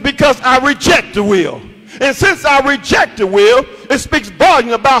 it's because I reject the will. And since I reject the will, it speaks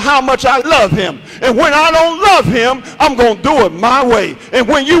volume about how much I love him. And when I don't love him, I'm going to do it my way. And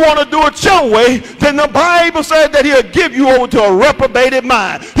when you want to do it your way, then the Bible says that he'll give you over to a reprobated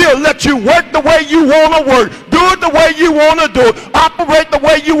mind. He'll let you work the way you want to work. Do it the way you want to do it. Operate the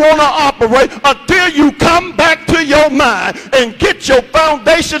way you want to operate until you come back to your mind and get your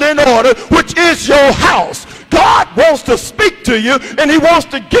foundation in order, which is your house. God wants to speak to you, and he wants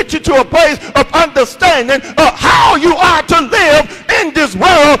to get you to a place of understanding of how you are to live in this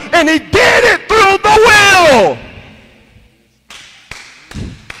world, and he did it through the will.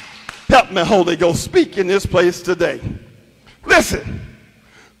 Help me, Holy Ghost, speak in this place today. Listen,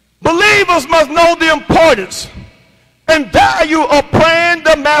 believers must know the importance and value of praying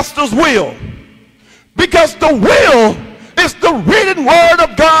the Master's will, because the will is the written word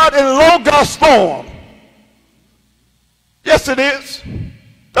of God in Logos form. Yes, it is.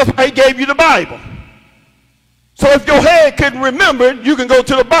 That's why he gave you the Bible. So if your head couldn't remember it, you can go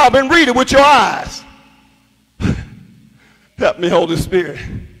to the Bible and read it with your eyes. Help me, Holy Spirit.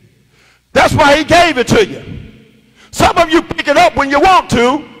 That's why he gave it to you. Some of you pick it up when you want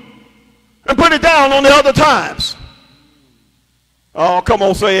to and put it down on the other times. Oh, come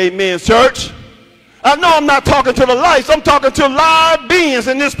on, say amen, church. I know I'm not talking to the lights. I'm talking to live beings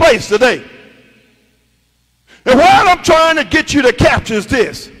in this place today. And what I'm trying to get you to capture is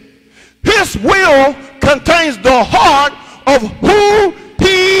this. His will contains the heart of who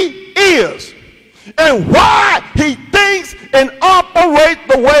he is. and why he thinks and operates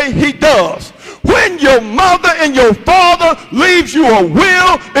the way he does. When your mother and your father leaves you a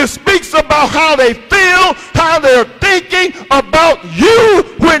will, it speaks about how they feel, how they're thinking about you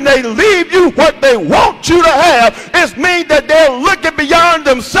when they leave you what they want you to have. It means that they're looking beyond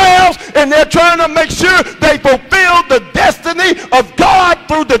themselves and they're trying to make sure they fulfill the destiny of God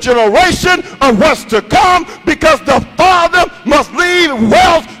through the generation of what's to come, because the father must leave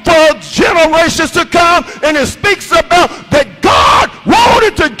wealth for generations to come. And it speaks about that God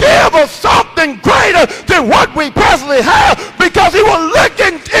wanted to give us something greater than what we presently have, because he was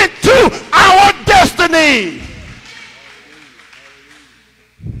looking into our destiny.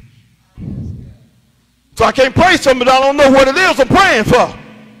 So I can't pray something, but I don't know what it is I'm praying for.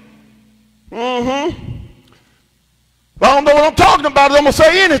 If I don't know what I'm talking about, I'm going to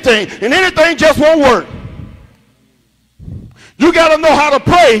say anything, and anything just won't work. You got to know how to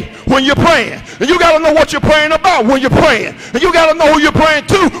pray when you're praying. And you got to know what you're praying about when you're praying. And you got to know who you're praying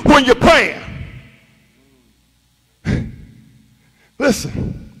to when you're praying.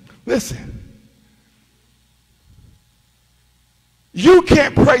 Listen. You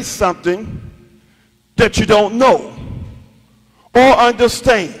can't pray something that you don't know or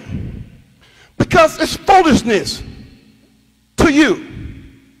understand, because it's foolishness to you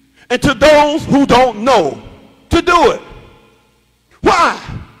and to those who don't know to do it. Why?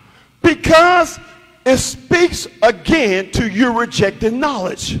 Because it speaks again to you rejecting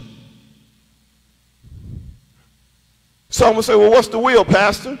knowledge. Someone will say, well, what's the will,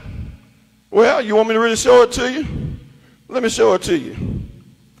 Pastor? Well, you want me to really show it to you? Let me show it to you.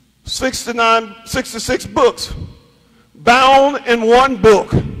 66 books bound in one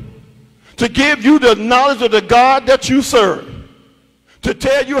book to give you the knowledge of the God that you serve, to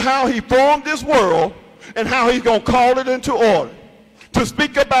tell you how he formed this world and how he's going to call it into order, to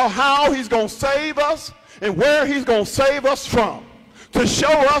speak about how he's going to save us and where he's going to save us from, to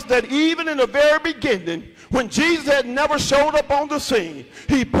show us that even in the very beginning, when Jesus had never showed up on the scene,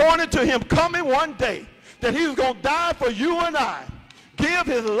 he pointed to him coming one day, that he was going to die for you and I, give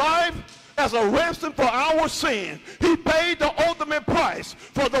his life as a ransom for our sin. He paid the ultimate price,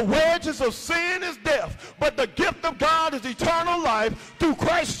 for the wages of sin is death, but the gift of God is eternal life through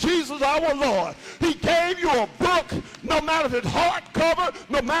Christ Jesus our Lord. He gave you a book, no matter if it's hardcover,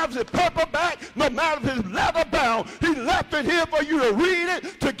 no matter if it's paperback, no matter if it's leather bound. He left it here for you to read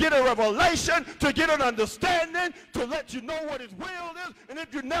it, to get a revelation, to get an understanding, to let you know what his will is. And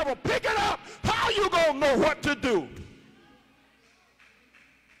if you never pick it up, how you gonna know what to do?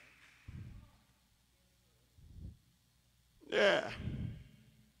 Yeah.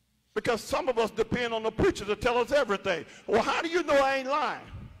 Because some of us depend on the preacher to tell us everything. Well, how do you know I ain't lying?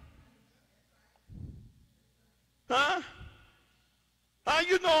 Huh? How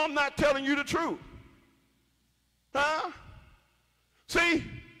you know I'm not telling you the truth? Huh? See,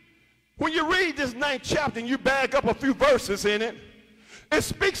 when you read this 9th chapter and you bag up a few verses in it, it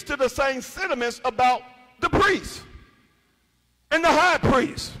speaks to the same sentiments about the priest and the high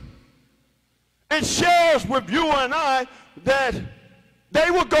priest. It shares with you and I that they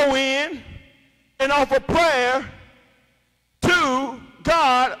will go in and offer prayer to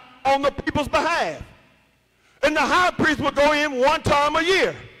God on the people's behalf. And the high priest will go in one time a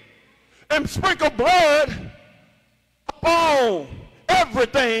year and sprinkle blood upon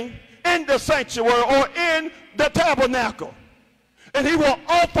everything in the sanctuary or in the tabernacle. And he will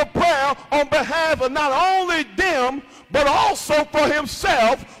offer prayer on behalf of not only them, but also for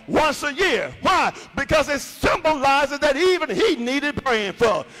himself once a year. Why? Because it symbolizes that even he needed praying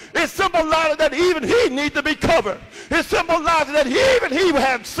for. It symbolizes that even he needed to be covered. It symbolizes that even he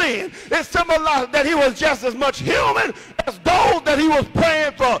had sinned. It symbolizes that he was just as much human as those that he was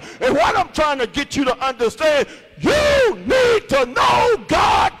praying for. And what I'm trying to get you to understand, you need to know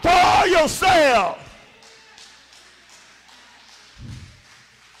God for yourself.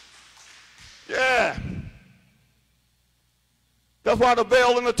 Yeah. That's why the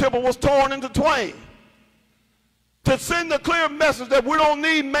veil in the temple was torn into twain. To send the clear message that we don't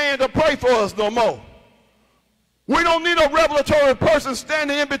need man to pray for us no more. We don't need a revelatory person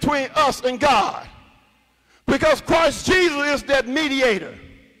standing in between us and God. Because Christ Jesus is that mediator.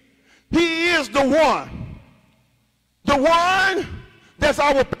 He is the one. The one that's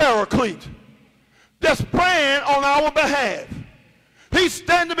our paraclete. That's praying on our behalf. He's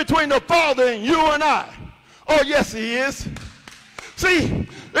standing between the Father and you and I. Oh, yes, he is. See,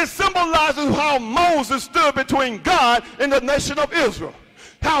 it symbolizes how Moses stood between God and the nation of Israel.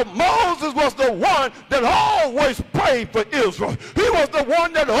 how Moses was the one that always prayed for Israel. He was the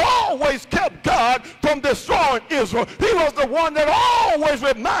one that always kept God from destroying Israel. He was the one that always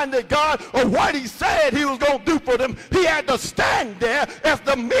reminded God of what he said he was going to do for them. He had to stand there as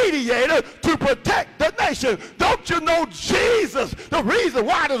the mediator to protect the nation. Don't you know Jesus? The reason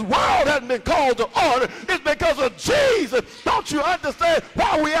why this world hasn't been called to order is because of Jesus. Don't you understand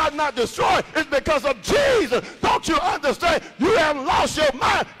why we are not destroyed? It's because of Jesus. Don't you understand you haven't lost your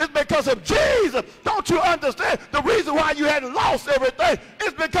mind? It's because of Jesus. Don't you understand the reason why you hadn't lost everything?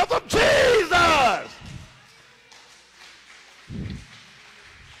 It's because of Jesus.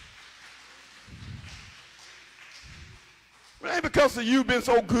 It ain't because of you been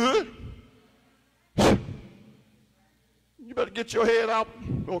so good. You better get your head out.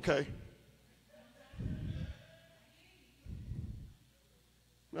 Okay.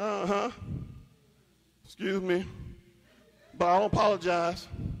 Excuse me. But I don't apologize.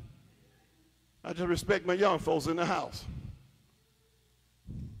 I just respect my young folks in the house.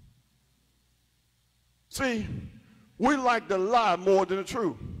 See, we like to lie more than the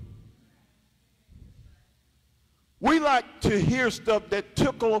truth. We like to hear stuff that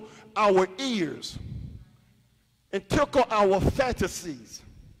tickle our ears and tickle our fantasies.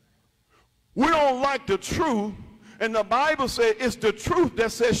 We don't like the truth, and the Bible says it's the truth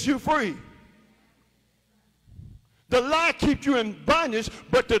that sets you free. The lie keeps you in bondage,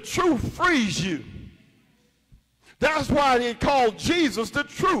 but the truth frees you. That's why they call Jesus the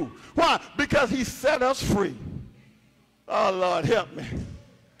truth. Why? Because he set us free. Oh, Lord, help me.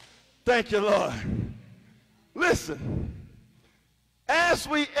 Thank you, Lord. Listen, as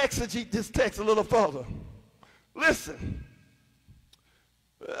we exegete this text a little further, listen.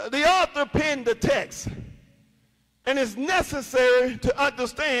 The author penned the text, and it's necessary to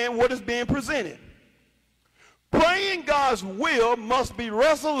understand what is being presented. Praying God's will must be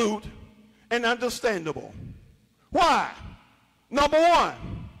resolute and understandable. Why? Number one,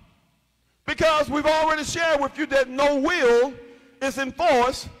 because we've already shared with you that no will is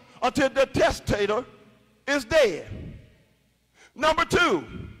enforced until the testator is dead. Number two,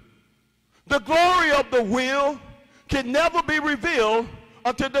 the glory of the will can never be revealed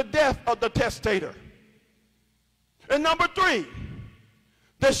until the death of the testator. And number three,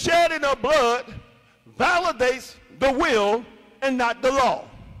 the shedding of blood validates the will and not the law.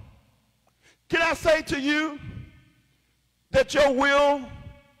 Can I say to you that your will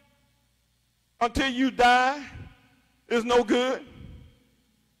until you die is no good?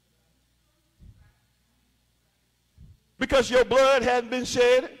 Because your blood hadn't been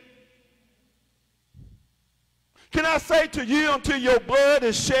shed? Can I say to you until your blood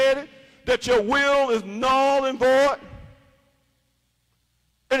is shed that your will is null and void?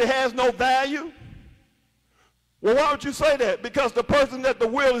 And it has no value? Well, why would you say that? Because the person that the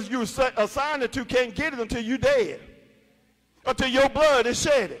will is you assigned it to can't get it until you're dead, until your blood is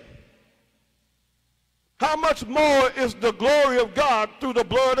shed. How much more is the glory of God through the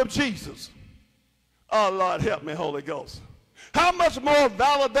blood of Jesus? Oh, Lord, help me, Holy Ghost. How much more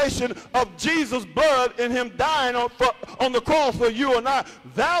validation of Jesus' blood and him dying on the cross for you and I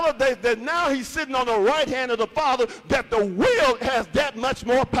validates that now he's sitting on the right hand of the Father, that the will has that much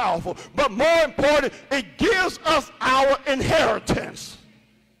more powerful. But more important, it gives us our inheritance.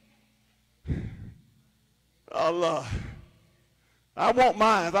 Oh, Lord. I want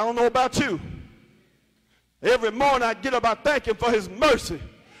mine. I don't know about you. Every morning I get up, I thank him for his mercy.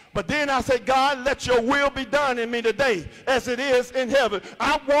 But then I say, God, let your will be done in me today as it is in heaven.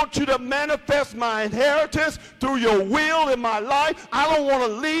 I want you to manifest my inheritance through your will in my life. I don't want to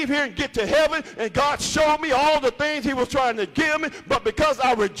leave here and get to heaven and God show me all the things he was trying to give me. But because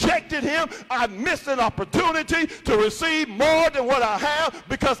I rejected him, I missed an opportunity to receive more than what I have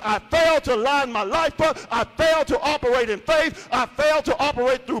because I failed to line my life up. I failed to operate in faith. I failed to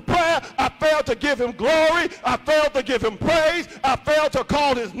operate through prayer. I failed to give him glory. I failed to give him praise. I failed to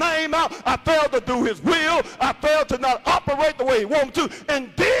call his name out. I failed to do his will. I failed to not operate the way he wanted to.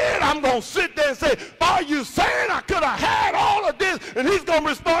 And then I'm going to sit there and say, are you saying I could have had all of this? And he's going to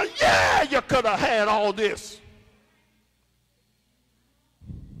respond, yeah, you could have had all this.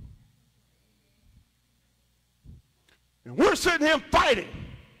 And we're sitting here fighting.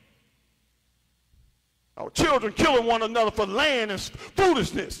 Our children killing one another for land and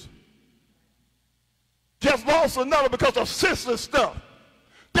foolishness. Just lost another because of senseless stuff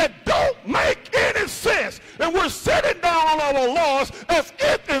that don't make any sense. And we're sitting down on our laws as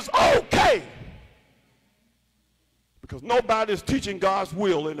if it's okay. Because nobody's teaching God's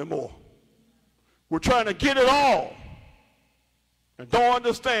will anymore. We're trying to get it all. And don't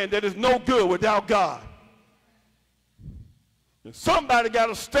understand that it's no good without God. And somebody got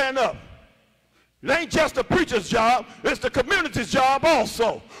to stand up. It ain't just the preacher's job, it's the community's job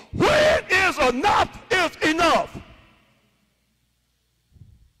also. When is enough is enough.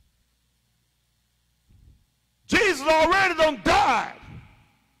 Jesus already done died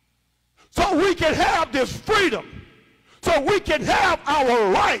so we can have this freedom, so we can have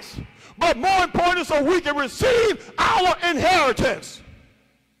our rights, but more important, so we can receive our inheritance.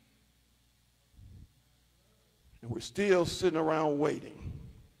 And we're still sitting around waiting.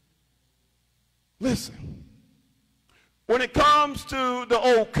 Listen, when it comes to the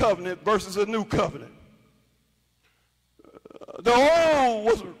old covenant versus the new covenant, the old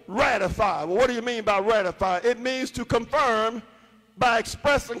was ratified. Well, what do you mean by ratified? It means to confirm by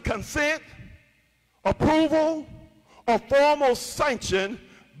expressing consent, approval, or formal sanction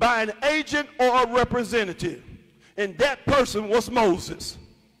by an agent or a representative. And that person was Moses.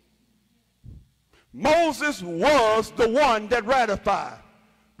 Moses was the one that ratified,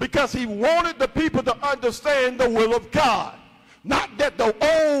 because he wanted the people to understand the will of God. Not that the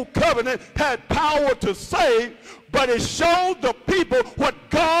old covenant had power to save, but it showed the people what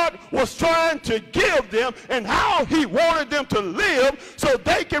God was trying to give them and how he wanted them to live so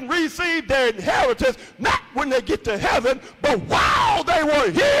they can receive their inheritance, not when they get to heaven, but while they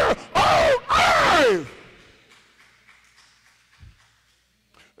were here on earth.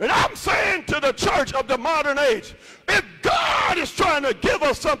 And I'm saying to the church of the modern age, if God is trying to give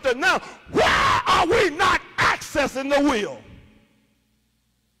us something now, why are we not accessing the will?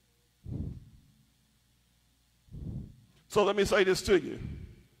 So let me say this to you.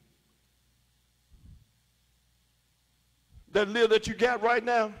 That live that you got right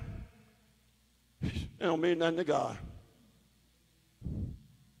now, it don't mean nothing to God.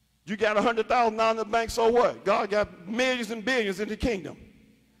 You got $100,000 in the bank, so what? God got millions and billions in the kingdom.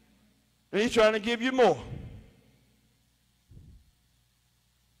 And he's trying to give you more.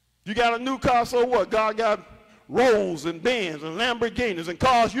 You got a new car, so what? God got Rolls and Benz and Lamborghinis and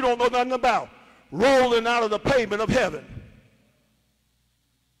cars you don't know nothing about rolling out of the pavement of heaven.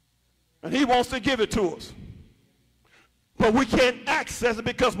 And he wants to give it to us. But we can't access it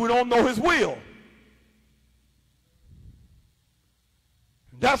because we don't know his will.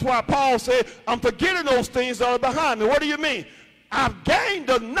 That's why Paul said, I'm forgetting those things that are behind me. What do you mean? I've gained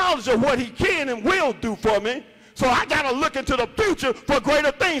the knowledge of what he can and will do for me, so I got to look into the future for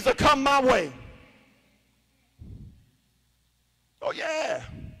greater things to come my way. Oh, yeah.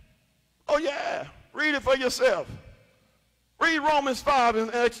 Oh, yeah. Read it for yourself. Read Romans 5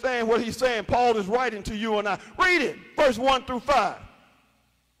 and understand what he's saying. Paul is writing to you and I. Read it, verse 1 through 5.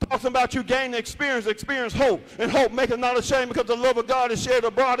 Talks about you gaining experience hope, and hope maketh not ashamed, because the love of God is shed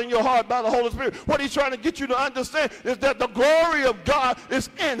abroad in your heart by the Holy Spirit. What he's trying to get you to understand is that the glory of God is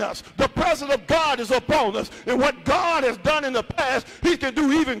in us. The presence of God is upon us. And what God has done in the past, he can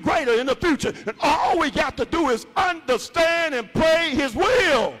do even greater in the future. And all we got to do is understand and pray his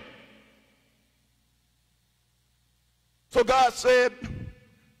will. So God said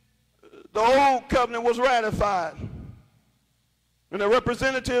the old covenant was ratified. And the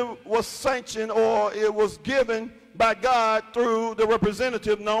representative was sanctioned, or it was given by God through the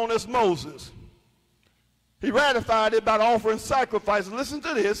representative known as Moses. He ratified it by offering sacrifices. Listen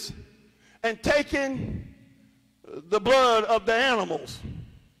to this. And taking the blood of the animals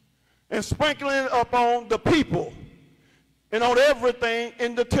and sprinkling it upon the people and on everything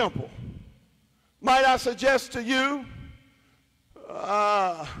in the temple. Might I suggest to you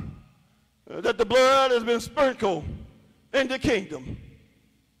that the blood has been sprinkled in the kingdom.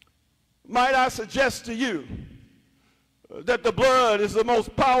 Might I suggest to you that the blood is the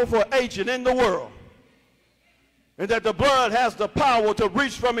most powerful agent in the world, and that the blood has the power to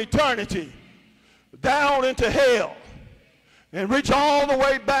reach from eternity down into hell and reach all the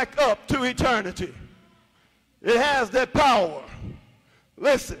way back up to eternity. It has that power.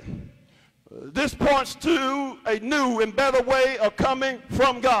 Listen, this points to a new and better way of coming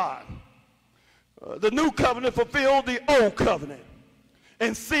from God. The new covenant fulfilled the old covenant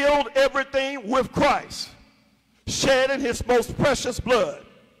and sealed everything with Christ, shedding his most precious blood.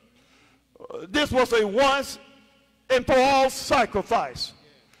 This was a once and for all sacrifice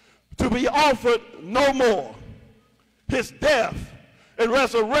to be offered no more. His death and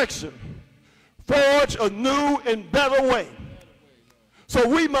resurrection forged a new and better way. So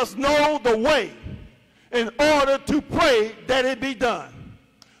we must know the way in order to pray that it be done.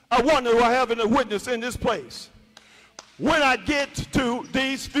 I wonder who I have in a witness in this place. When I get to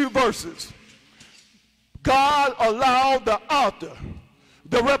these few verses, God allowed the author,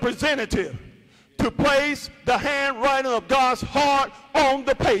 the representative, to place the handwriting of God's heart on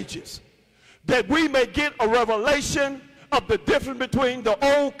the pages, that we may get a revelation of the difference between the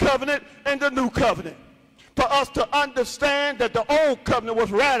old covenant and the new covenant. For us to understand that the old covenant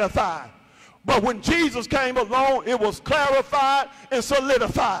was ratified. But when Jesus came along, it was clarified and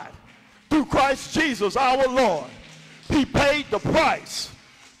solidified. Through Christ Jesus our Lord. He paid the price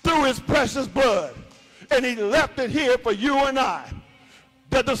through his precious blood. And he left it here for you and I.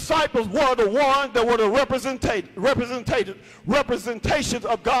 The disciples were the ones that were the representations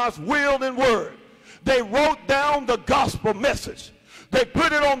of God's will and word. They wrote down the gospel message. They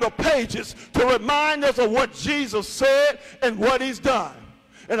put it on the pages to remind us of what Jesus said and what he's done.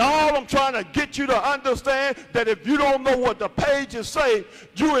 And all I'm trying to get you to understand that if you don't know what the pages say,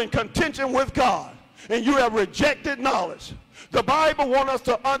 you're in contention with God and you have rejected knowledge. The Bible wants us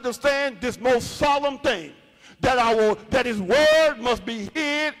to understand this most solemn thing, that his word must be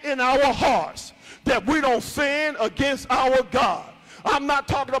hid in our hearts, that we don't sin against our God. I'm not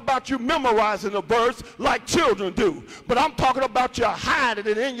talking about you memorizing the verse like children do, but I'm talking about you hiding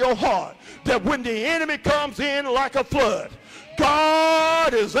it in your heart, that when the enemy comes in like a flood,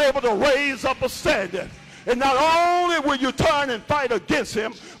 God is able to raise up a standard. And not only will you turn and fight against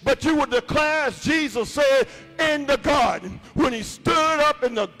him, but you will declare, as Jesus said, in the garden, when he stood up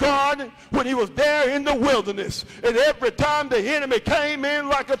in the garden, when he was there in the wilderness. And every time the enemy came in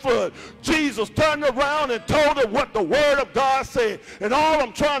like a flood, Jesus turned around and told him what the word of God said. And all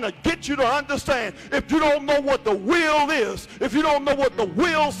I'm trying to get you to understand, if you don't know what the will is, if you don't know what the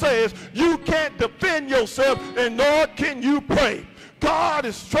will says, you can't defend yourself, and nor can you pray. God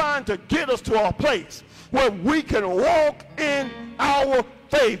is trying to get us to a place where we can walk in our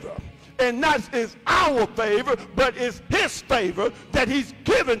favor. And not is our favor, but it's his favor that he's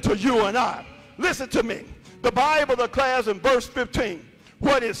given to you and I. Listen to me. The Bible declares in verse 15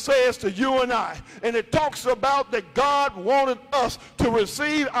 what it says to you and I. And it talks about that God wanted us to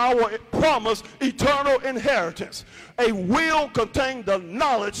receive our promised eternal inheritance. A will contain the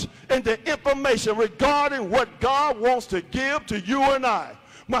knowledge and the information regarding what God wants to give to you and I.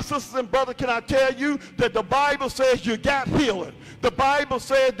 My sisters and brothers, can I tell you that the Bible says you got healing. The Bible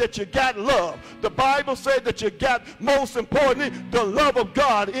said that you got love. The Bible said that you got, most importantly, the love of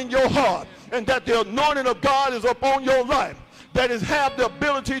God in your heart. And that the anointing of God is upon your life. That is have the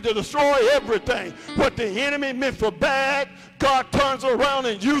ability to destroy everything. What the enemy meant for bad, God turns around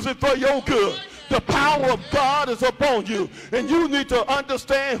and uses it for your good. The power of God is upon you, and you need to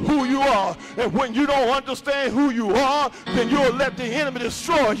understand who you are. And when you don't understand who you are, then you'll let the enemy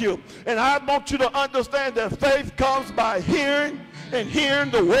destroy you. And I want you to understand that faith comes by hearing, and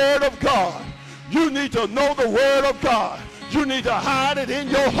hearing the word of God. You need to know the word of God. You need to hide it in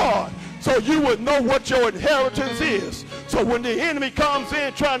your heart so you would know what your inheritance is. So when the enemy comes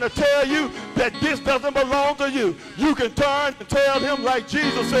in trying to tell you that this doesn't belong to you, you can turn and tell him like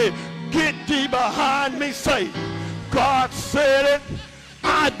Jesus said, "Get thee behind me, Satan." God said it,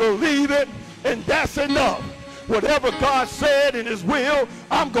 I believe it, and that's enough. Whatever God said in his will,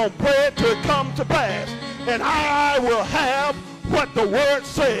 I'm going to pray it till it comes to pass. And I will have what the word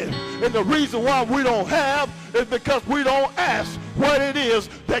says. And the reason why we don't have is because we don't ask what it is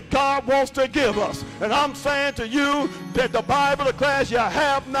that God wants to give us. And I'm saying to you that the Bible declares you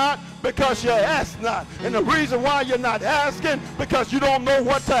have not because you ask not. And the reason why you're not asking, because you don't know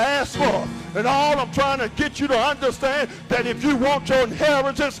what to ask for. And all I'm trying to get you to understand that if you want your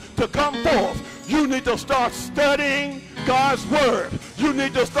inheritance to come forth, you need to start studying God's word. You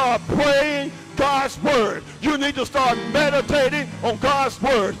need to start praying God's word. You need to start meditating on God's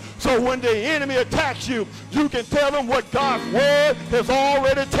word. So when the enemy attacks you, you can tell him what God's word has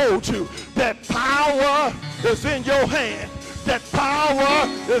already told you. That power is in your hand. That power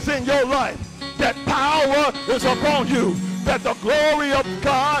is in your life. That power is upon you. That the glory of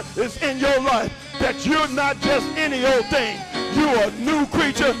God is in your life. That you're not just any old thing. You're a new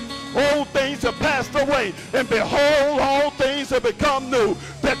creature. Old things have passed away, and behold, all things have become new.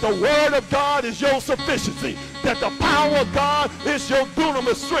 That the word of God is your sufficiency. That the power of God is your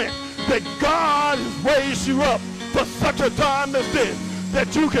dunamis strength. That God has raised you up for such a time as this.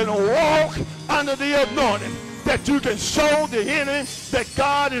 That you can walk under the anointing. That you can show the enemy that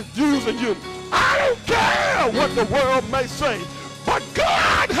God is using you. I don't care what the world may say, but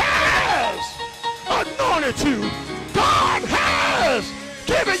God has anointed you. God has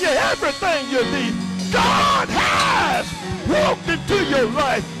given you everything you need. God has walked into your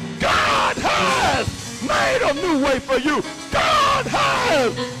life. God has made a new way for you. God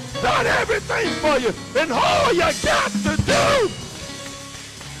has done everything for you. And all you got to do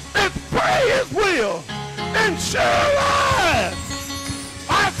is pray his will. And surely,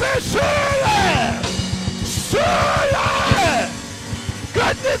 I said surely,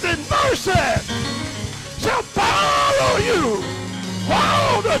 goodness and mercy shall follow you you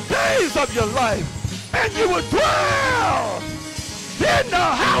all the days of your life, and you will dwell in the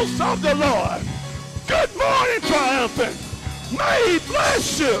house of the Lord. Good morning, Triumphant. May he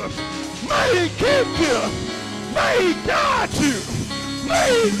bless you. May he keep you. May he guide you. May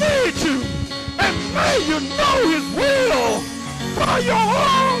he lead you. And may you know his will for your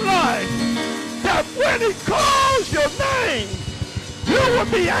own life. That when he calls your name, you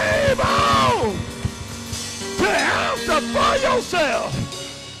will be able to answer for yourself.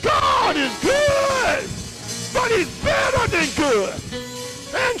 God is good, but he's better than good.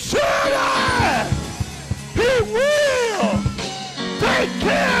 And surely he will take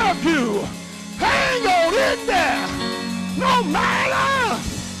care of you. Hang on in there. No matter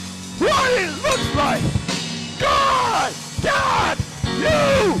what it looks like, God got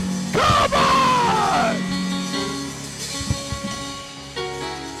you covered.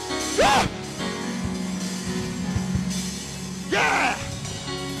 Yeah. Yeah.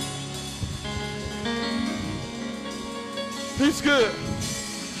 He's good.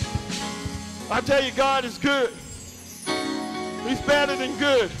 I tell you, God is good. He's better than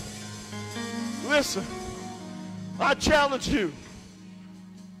good. Listen, I challenge you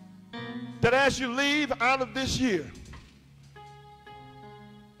that as you leave out of this year,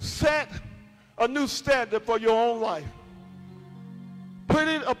 set a new standard for your own life. Put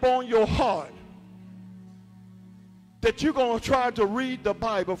it upon your heart that you're going to try to read the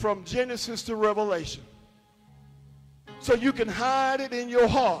Bible from Genesis to Revelation so you can hide it in your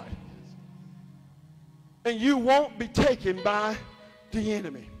heart and you won't be taken by the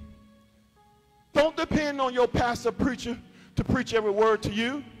enemy. Don't depend on your pastor preacher to preach every word to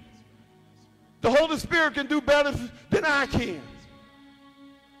you. The Holy Spirit can do better than I can.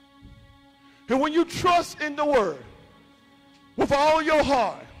 And when you trust in the word with all your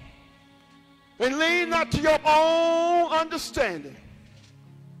heart and lean not to your own understanding,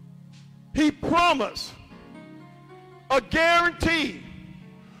 he promised a guarantee,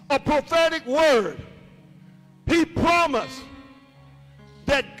 a prophetic word. He promised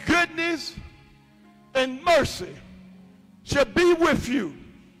that goodness and mercy shall be with you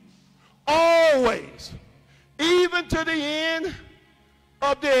always, even to the end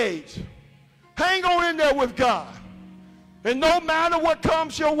of the age. Hang on in there with God. And no matter what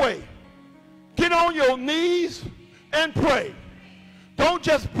comes your way, get on your knees and pray. Don't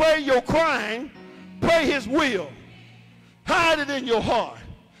just pray your crying, pray his will. Hide it in your heart.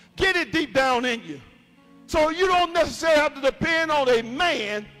 Get it deep down in you. So you don't necessarily have to depend on a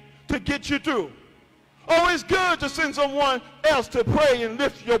man to get you through. Oh, it's good to send someone else to pray and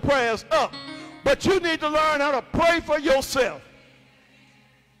lift your prayers up. But you need to learn how to pray for yourself.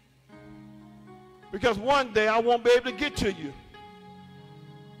 Because one day I won't be able to get to you.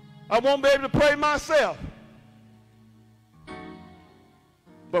 I won't be able to pray myself.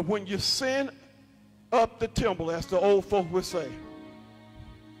 But when you send up the temple, as the old folk would say,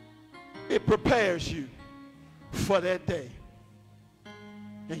 it prepares you for that day.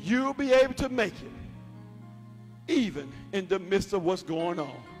 And you'll be able to make it even in the midst of what's going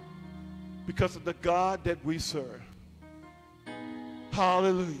on because of the God that we serve.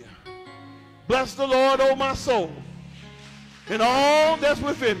 Hallelujah. Bless the Lord, O my soul, and all that's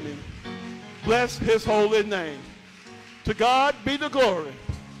within me. Bless his holy name. To God be the glory.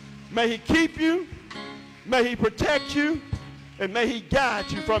 May he keep you, may he protect you, and may he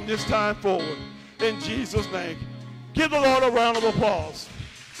guide you from this time forward. In Jesus' name. Give the Lord a round of applause.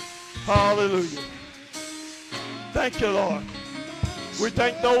 Hallelujah. Thank you, Lord. We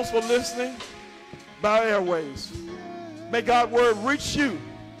thank those for listening by airways. May God's word reach you.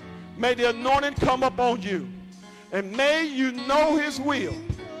 May the anointing come upon you. And may you know his will,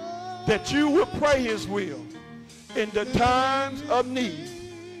 that you will pray his will in the times of need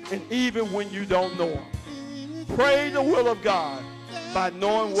and even when you don't know him. Pray the will of God by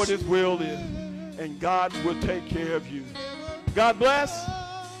knowing what his will is, and God will take care of you. God bless.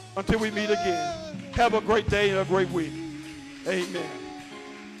 Until we meet again. Have a great day and a great week. Amen.